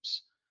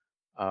types.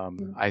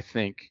 I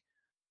think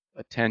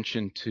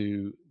attention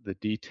to the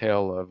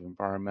detail of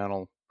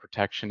environmental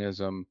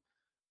protectionism,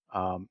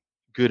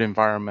 good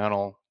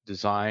environmental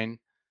design.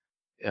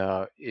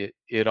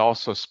 It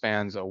also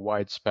spans a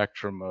wide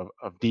spectrum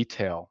of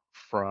detail,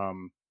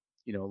 from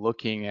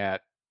looking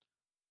at,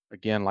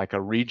 again, like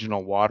a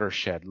regional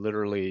watershed,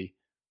 literally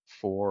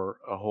for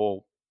a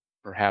whole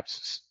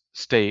perhaps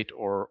state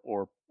or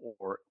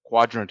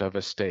quadrant of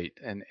a state,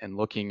 and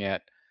looking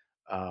at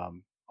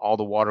all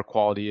the water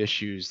quality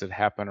issues that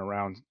happen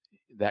around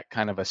that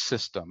kind of a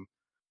system,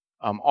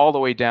 all the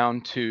way down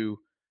to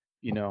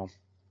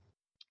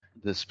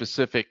the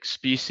specific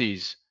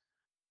species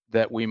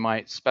that we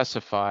might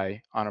specify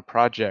on a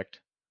project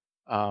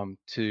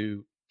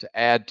to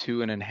add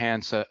to and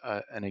enhance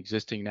an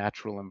existing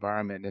natural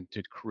environment, and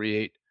to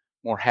create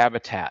more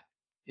habitat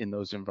in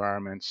those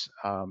environments,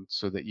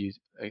 so that you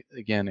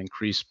again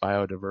increase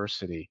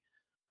biodiversity.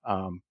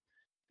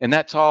 And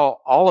that's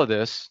all of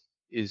this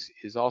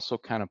is also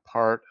kind of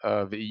part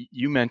of,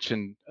 you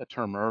mentioned a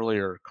term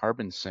earlier,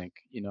 carbon sink.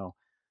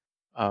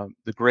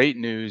 The great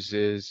news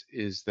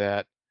is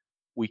that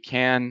we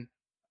can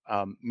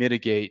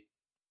mitigate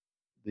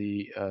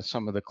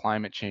some of the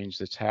climate change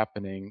that's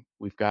happening.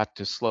 We've got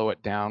to slow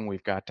it down.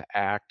 We've got to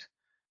act.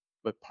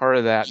 But part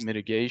of that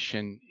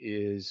mitigation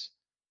is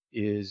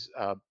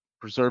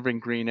preserving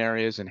green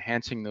areas,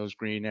 enhancing those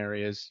green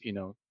areas.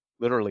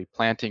 Literally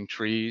planting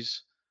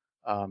trees.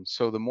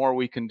 So the more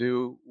we can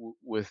do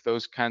with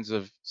those kinds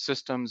of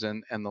systems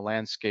and the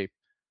landscape,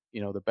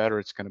 the better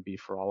it's going to be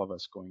for all of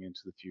us going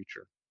into the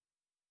future.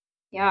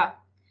 Yeah.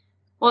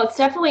 Well, it's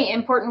definitely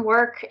important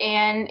work.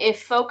 And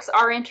if folks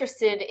are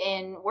interested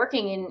in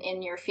working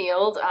in your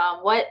field,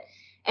 what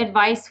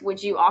advice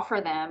would you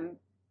offer them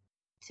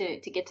to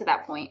get to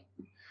that point?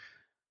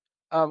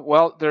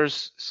 Well,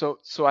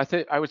 I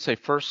think I would say,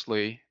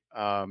 firstly,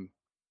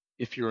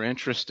 if you're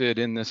interested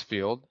in this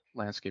field,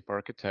 landscape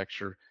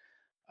architecture,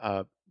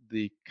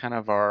 the kind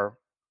of our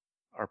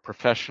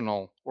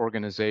professional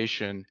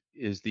organization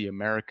is the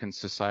American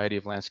Society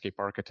of Landscape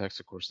Architects.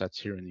 Of course, that's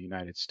here in the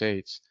United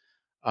States.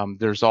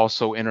 There's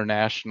also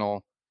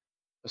international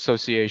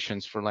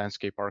associations for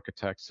landscape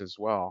architects as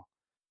well.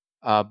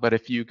 But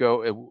if you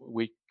go,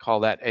 we call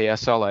that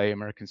ASLA,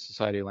 American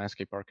Society of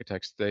Landscape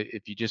Architects.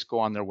 If you just go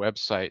on their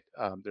website,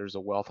 there's a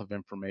wealth of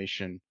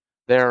information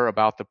there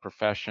about the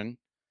profession.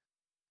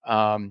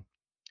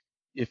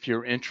 If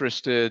you're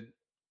interested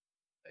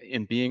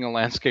in being a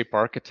landscape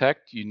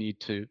architect, you need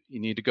to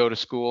go to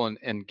school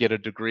and get a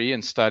degree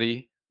and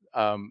study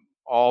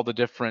all the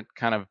different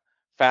kind of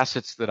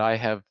facets that I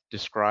have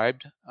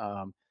described.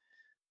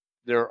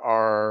 There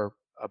are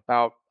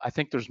I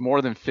think there's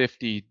more than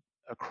 50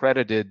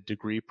 accredited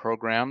degree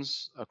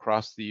programs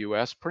across the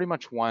U.S., pretty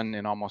much one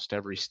in almost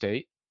every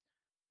state.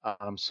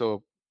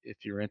 So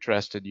if you're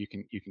interested, you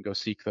can go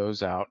seek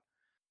those out.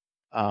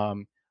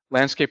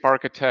 Landscape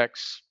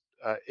architects,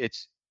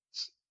 it's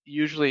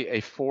usually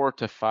a 4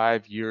 to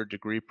 5 year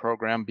degree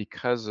program,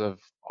 because of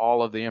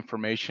all of the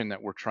information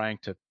that we're trying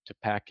to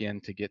pack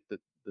in to get the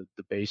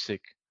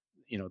basic,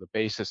 the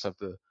basis of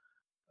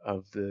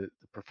the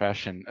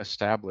profession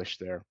established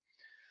there.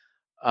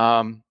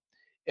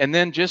 And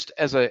then, just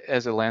as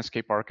a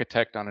landscape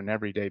architect on an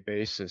everyday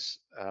basis,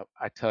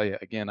 I tell you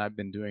again, I've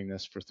been doing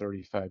this for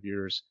 35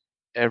 years.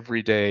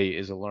 Every day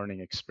is a learning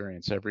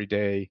experience. Every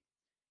day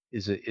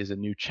is a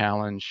new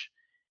challenge,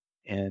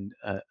 and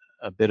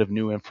a bit of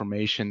new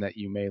information that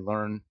you may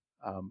learn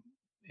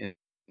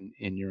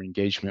in your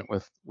engagement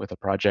with a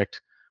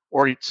project,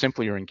 or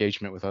simply your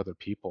engagement with other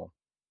people.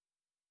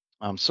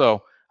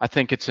 So I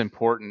think it's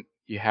important.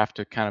 You have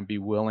to kind of be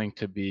willing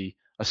to be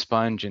a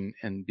sponge and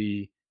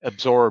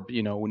absorb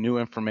new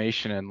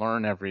information and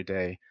learn every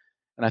day.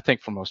 And I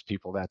think for most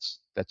people that's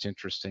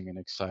interesting and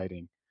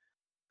exciting.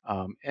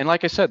 And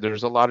like I said,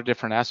 there's a lot of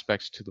different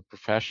aspects to the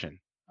profession.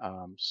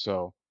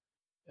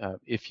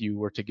 If you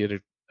were to get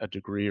a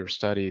degree or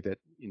study, that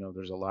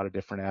there's a lot of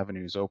different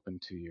avenues open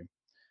to you.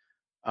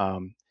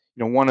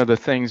 One of the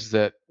things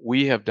that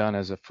we have done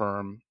as a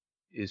firm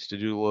is to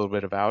do a little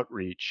bit of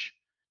outreach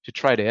to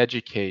try to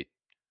educate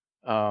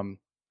um,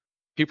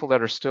 people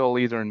that are still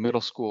either in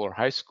middle school or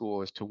high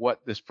school as to what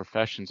this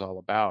profession's all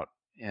about.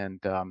 And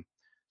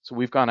so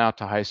we've gone out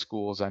to high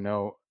schools. I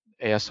know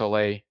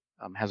ASLA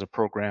has a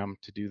program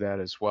to do that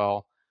as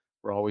well.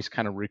 We're always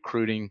kind of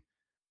recruiting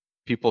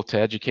people to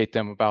educate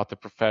them about the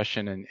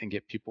profession and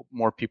get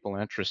more people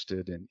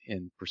interested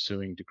in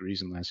pursuing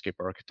degrees in landscape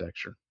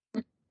architecture.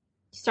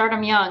 Start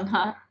them young,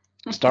 huh?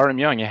 Start them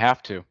young, you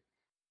have to.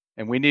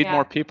 And we need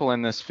more Yeah. people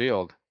in this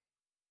field.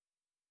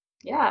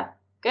 Yeah,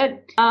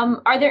 good.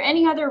 Are there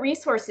any other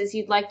resources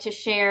you'd like to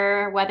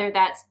share, whether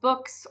that's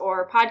books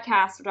or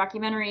podcasts or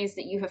documentaries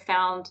that you have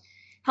found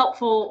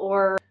helpful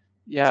or?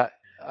 Yeah,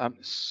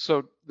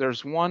 so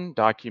there's one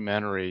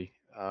documentary,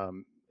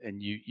 and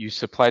you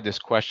supplied this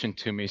question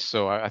to me,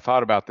 so I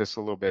thought about this a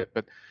little bit,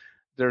 but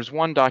there's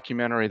one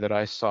documentary that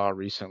I saw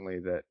recently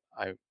that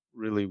I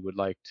really would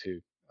like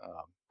to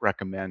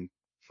recommend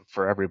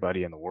for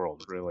everybody in the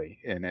world, really,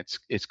 and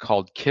it's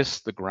called Kiss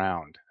the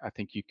Ground. I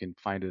think you can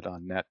find it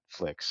on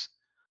Netflix.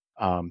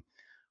 Um,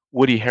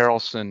 Woody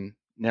Harrelson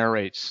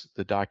narrates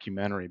the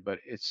documentary, but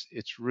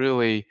it's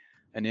really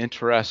an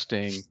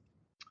interesting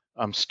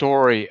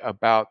story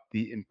about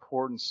the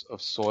importance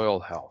of soil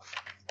health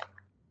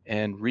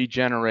and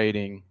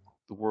regenerating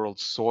the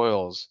world's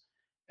soils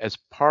as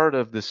part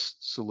of this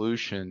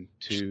solution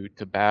to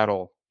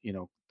battle,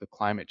 the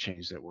climate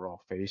change that we're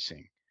all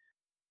facing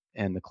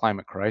and the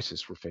climate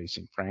crisis we're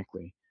facing,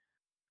 frankly.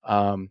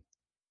 Um,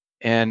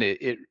 and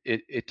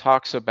it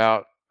talks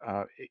about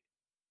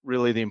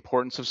really the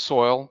importance of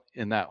soil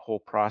in that whole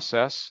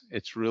process.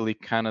 It's really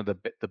kind of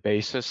the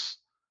basis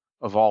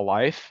of all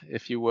life,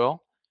 if you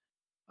will.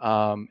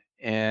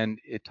 And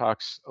it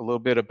talks a little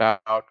bit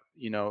about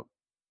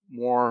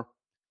more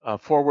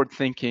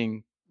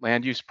forward-thinking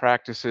land use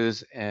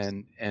practices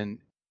and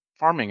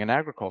farming and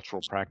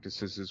agricultural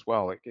practices as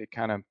well. It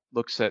kind of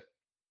looks at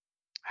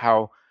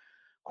how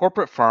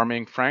corporate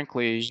farming,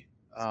 frankly,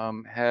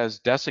 has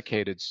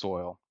desiccated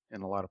soil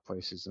in a lot of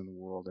places in the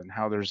world, and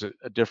how there's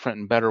a different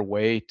and better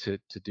way to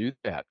do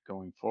that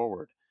going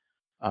forward.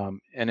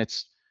 And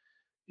it's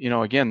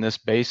again, this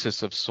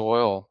basis of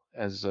soil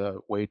as a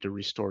way to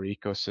restore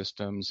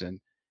ecosystems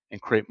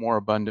and create more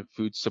abundant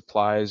food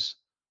supplies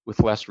with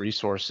less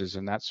resources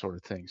and that sort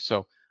of thing.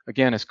 So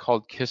again, it's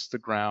called Kiss the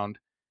Ground.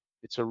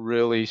 It's a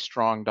really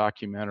strong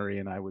documentary,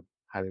 and I would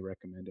highly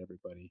recommend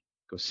everybody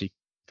go seek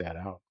that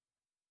out.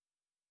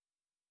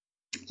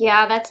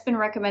 Yeah, that's been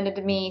recommended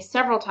to me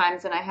several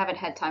times, and I haven't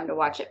had time to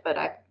watch it, but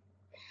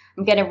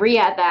I'm going to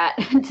re-add that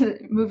to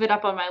move it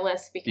up on my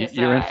list because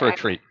you're in for a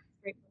treat.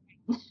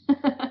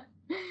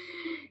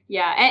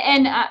 Yeah,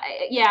 and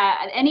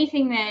yeah,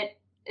 anything that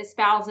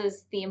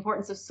espouses the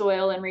importance of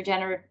soil and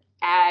regenerative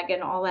ag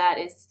and all that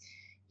is,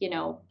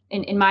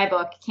 in my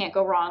book, can't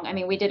go wrong. I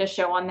mean, we did a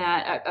show on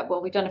that.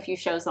 Well, we've done a few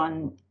shows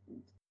on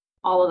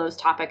all of those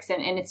topics,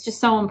 and it's just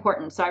so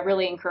important. So I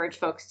really encourage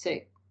folks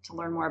to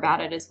learn more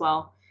about it as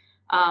well.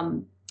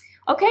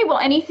 Okay, well,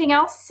 anything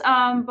else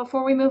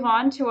before we move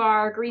on to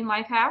our green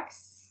life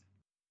hacks?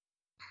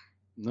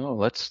 No,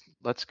 let's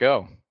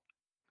go.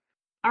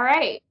 All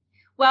right.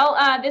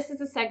 Well, this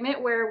is a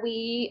segment where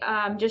we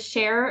just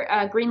share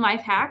a green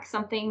life hack,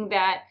 something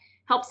that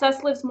helps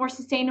us live more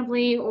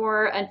sustainably,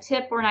 or a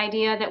tip or an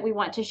idea that we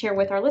want to share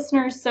with our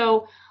listeners.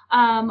 So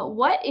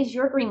what is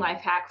your green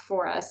life hack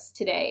for us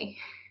today?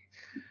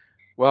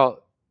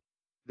 Well,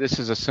 this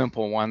is a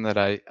simple one that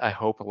I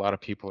hope a lot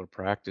of people are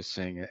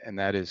practicing, and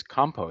that is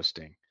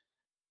composting.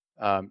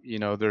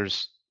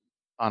 There's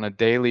on a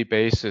daily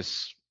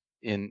basis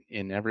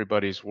in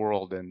everybody's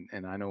world,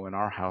 and I know in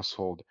our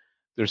household,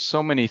 there's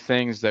so many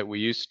things that we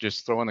used to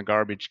just throw in the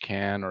garbage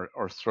can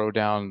or throw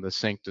down the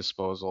sink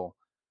disposal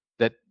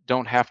that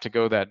don't have to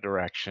go that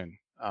direction.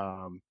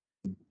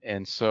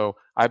 And so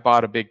I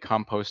bought a big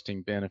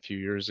composting bin a few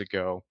years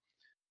ago,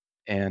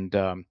 and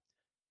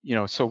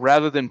so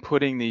rather than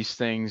putting these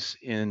things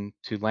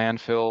into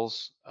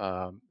landfills,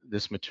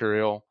 this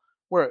material,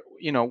 where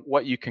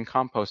what you can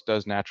compost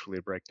does naturally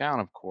break down,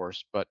 of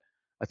course, but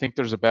I think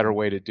there's a better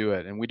way to do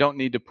it, and we don't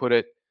need to put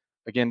it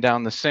again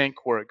down the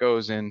sink where it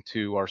goes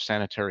into our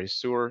sanitary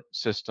sewer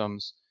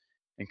systems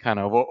and kind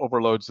of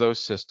overloads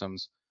those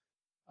systems.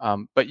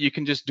 But you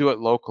can just do it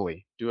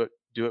locally. Do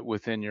it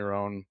within your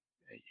own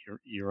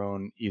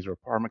either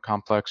apartment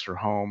complex or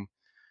home.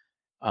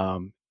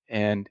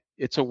 And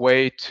it's a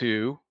way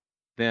to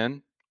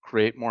then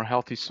create more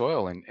healthy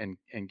soil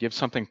and give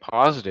something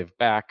positive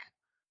back,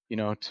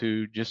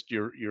 to just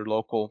your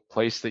local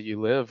place that you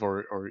live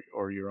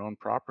or your own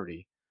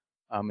property.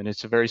 And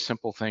it's a very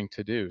simple thing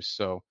to do.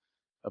 So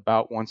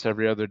about once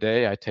every other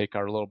day, I take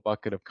our little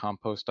bucket of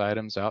compost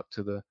items out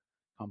to the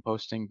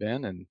composting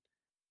bin,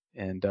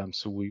 and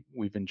so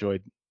we've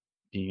enjoyed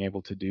being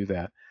able to do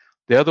that.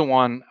 The other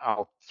one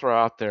I'll throw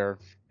out there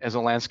as a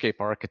landscape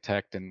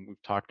architect, and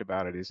we've talked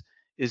about it, is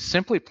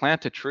simply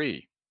plant a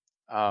tree.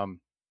 Reforesting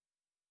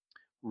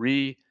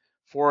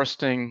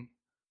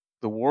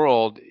the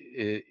world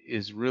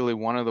is really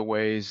one of the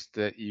ways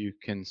that you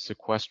can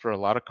sequester a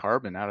lot of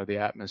carbon out of the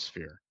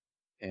atmosphere.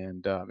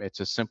 And it's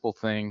a simple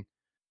thing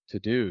to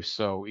do.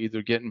 So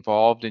either get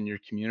involved in your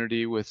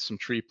community with some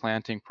tree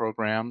planting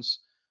programs,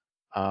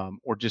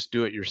 or just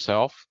do it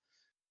yourself.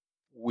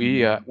 We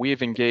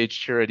have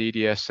engaged here at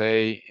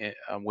EDSA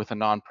with a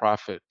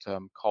nonprofit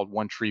called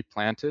One Tree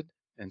Planted,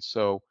 and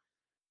so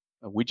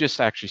we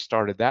just actually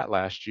started that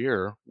last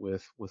year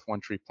with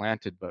One Tree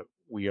Planted, but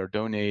we are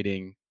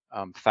donating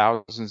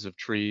thousands of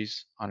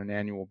trees on an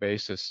annual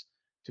basis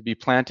to be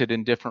planted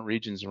in different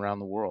regions around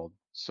the world.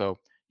 So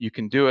you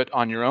can do it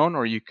on your own,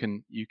 or you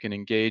can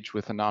engage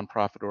with a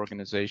nonprofit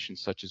organization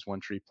such as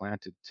One Tree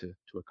Planted to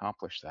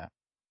accomplish that.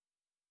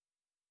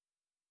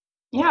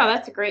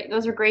 Yeah,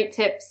 those are great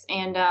tips.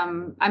 And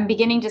I'm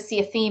beginning to see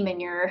a theme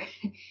in your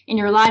in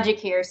your logic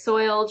here.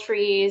 Soil,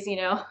 trees,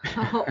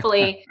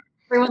 hopefully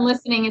everyone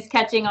listening is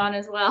catching on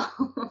as well.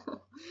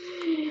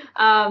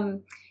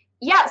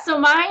 Yeah, so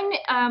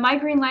my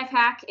green life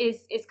hack is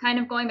kind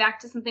of going back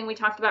to something we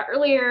talked about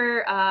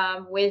earlier,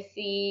 with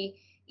the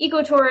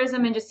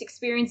ecotourism and just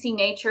experiencing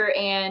nature.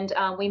 And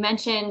we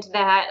mentioned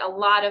that a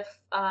lot of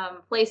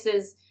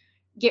places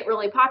get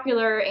really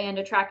popular and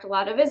attract a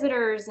lot of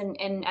visitors,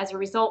 and as a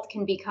result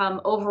can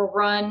become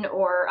overrun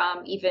or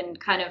even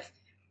kind of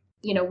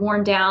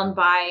worn down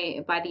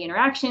by the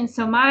interaction.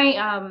 So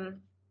my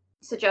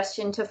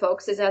suggestion to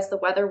folks is, as the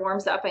weather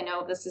warms up, I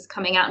know this is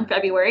coming out in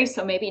February,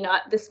 so maybe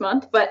not this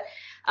month, but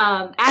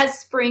as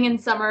spring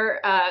and summer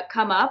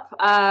come up,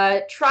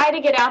 try to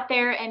get out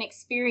there and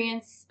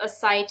experience a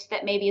site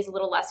that maybe is a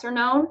little lesser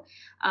known.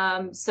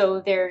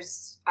 So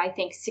there's, I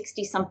think,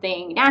 60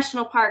 something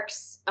national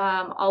parks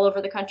all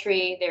over the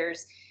country.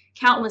 There's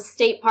countless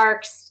state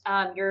parks.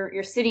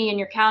 Your city and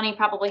your county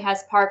probably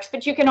has parks,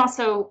 but you can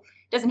also,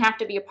 doesn't have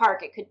to be a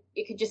park.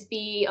 It could just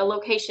be a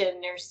location.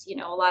 There's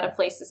a lot of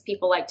places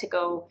people like to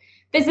go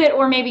visit,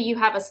 or maybe you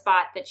have a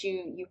spot that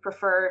you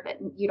prefer that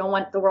you don't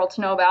want the world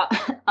to know about.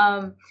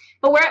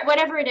 But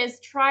whatever it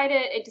is, try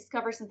to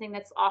discover something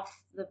that's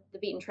off the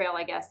beaten trail,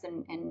 I guess,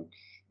 and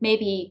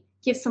maybe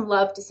give some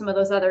love to some of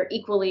those other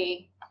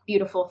equally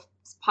beautiful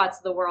spots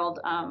of the world.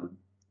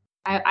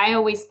 I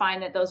always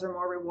find that those are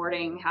more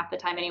rewarding half the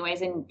time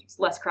anyways, and it's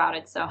less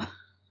crowded. So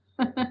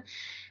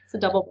it's a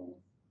double.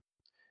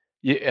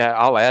 Yeah,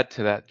 I'll add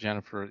to that,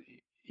 Jennifer.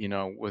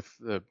 With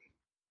the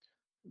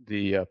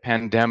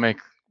pandemic,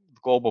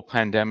 global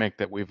pandemic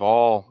that we've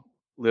all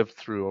lived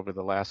through over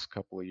the last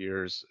couple of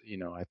years,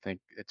 I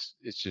think it's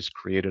just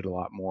created a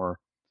lot more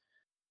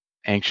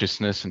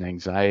anxiousness and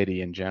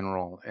anxiety in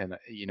general. And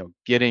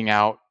getting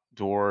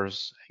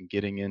outdoors and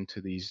getting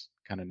into these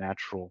kind of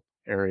natural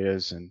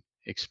areas and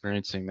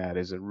experiencing that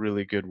is a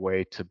really good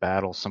way to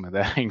battle some of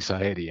that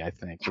anxiety. I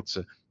think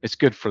it's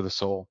good for the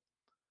soul.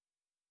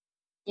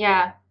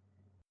 Yeah.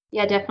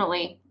 Yeah,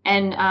 definitely.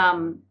 And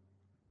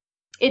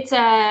it's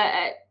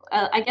I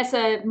guess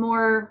a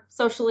more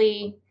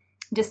socially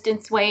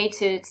distanced way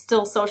to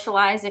still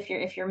socialize if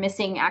you're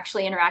missing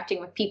actually interacting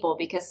with people,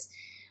 because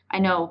I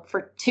know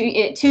for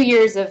 2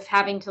 years of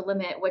having to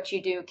limit what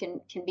you do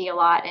can be a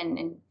lot,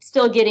 and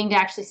still getting to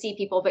actually see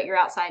people, but you're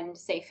outside in a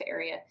safe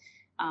area,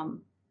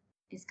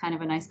 is kind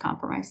of a nice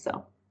compromise.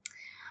 So.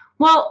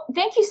 Well,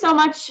 thank you so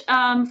much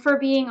for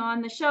being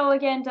on the show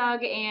again,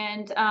 Doug.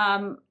 And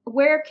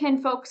where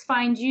can folks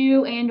find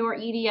you and or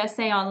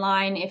EDSA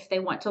online if they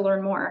want to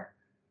learn more?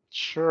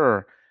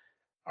 Sure.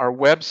 Our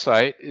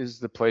website is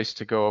the place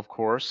to go, of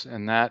course,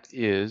 and that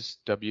is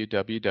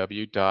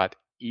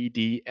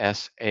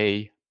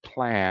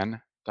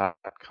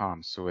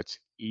www.edsaplan.com. So it's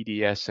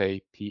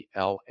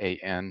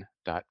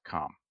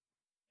edsaplan.com.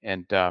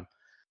 And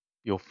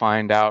you'll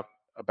find out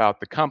about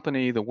the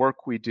company, the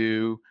work we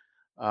do.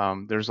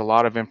 There's a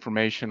lot of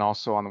information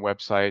also on the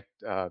website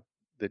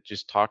that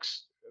just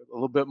talks a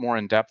little bit more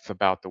in depth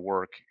about the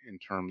work in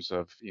terms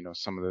of,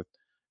 some of the,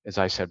 as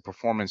I said,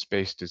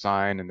 performance-based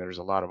design, and there's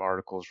a lot of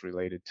articles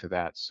related to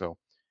that. So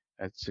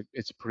it's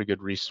a pretty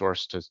good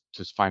resource to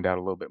find out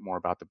a little bit more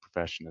about the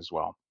profession as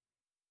well.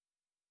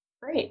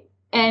 Great.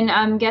 And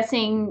I'm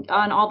guessing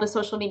on all the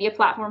social media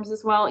platforms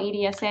as well,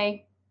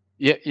 EDSA?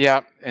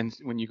 Yeah. And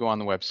when you go on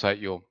the website,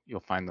 you'll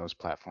find those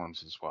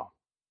platforms as well.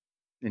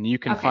 And you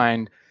can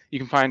find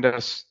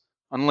us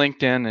on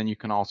LinkedIn, and you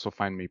can also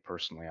find me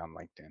personally on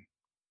LinkedIn.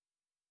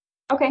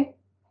 Okay,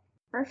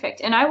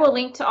 perfect. And I will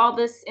link to all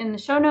this in the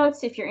show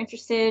notes if you're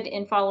interested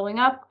in following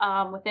up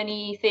with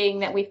anything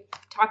that we've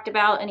talked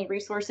about, any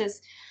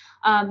resources.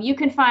 You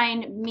can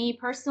find me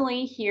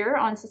personally here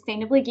on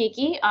Sustainably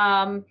Geeky,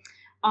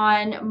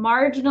 on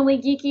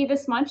Marginally Geeky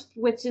this month,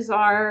 which is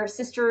our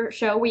sister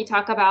show. We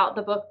talk about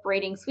the book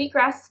Braiding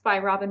Sweetgrass by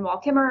Robin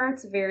Wall Kimmerer.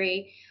 It's a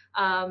very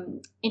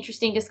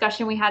interesting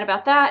discussion we had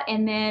about that.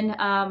 And then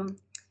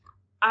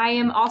I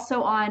am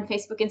also on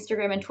Facebook,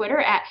 Instagram, and Twitter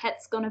at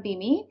Het's Gonna Be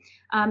Me.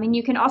 And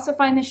you can also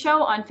find the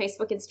show on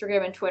Facebook,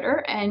 Instagram, and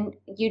Twitter, and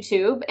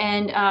YouTube,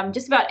 and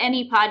just about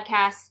any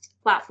podcast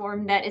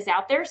platform that is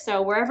out there.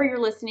 So wherever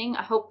you're listening,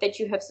 I hope that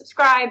you have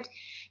subscribed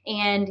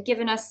and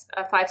given us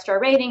a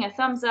 5-star rating, a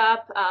thumbs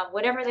up,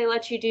 whatever they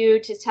let you do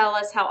to tell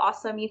us how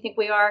awesome you think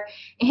we are.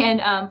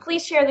 And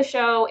please share the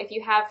show. If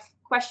you have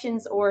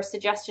questions or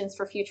suggestions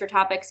for future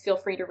topics, feel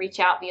free to reach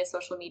out via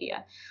social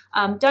media.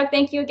 Doug,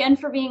 thank you again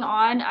for being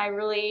on. I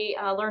really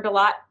learned a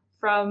lot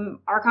from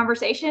our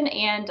conversation,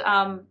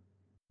 and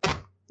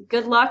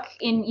good luck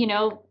in,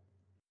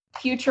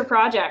 future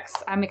projects.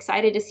 I'm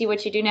excited to see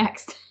what you do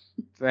next.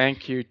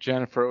 Thank you,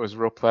 Jennifer. It was a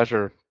real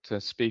pleasure to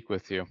speak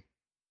with you.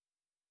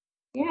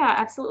 Yeah,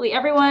 absolutely.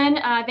 Everyone,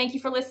 thank you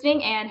for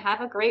listening, and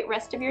have a great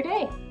rest of your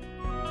day.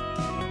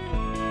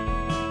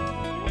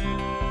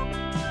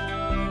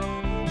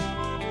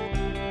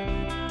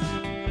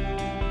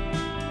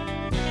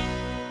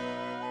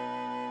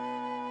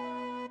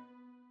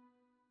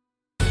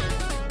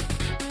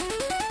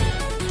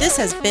 This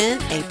has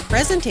been a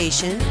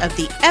presentation of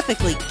the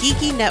Epically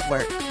Geeky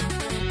Network.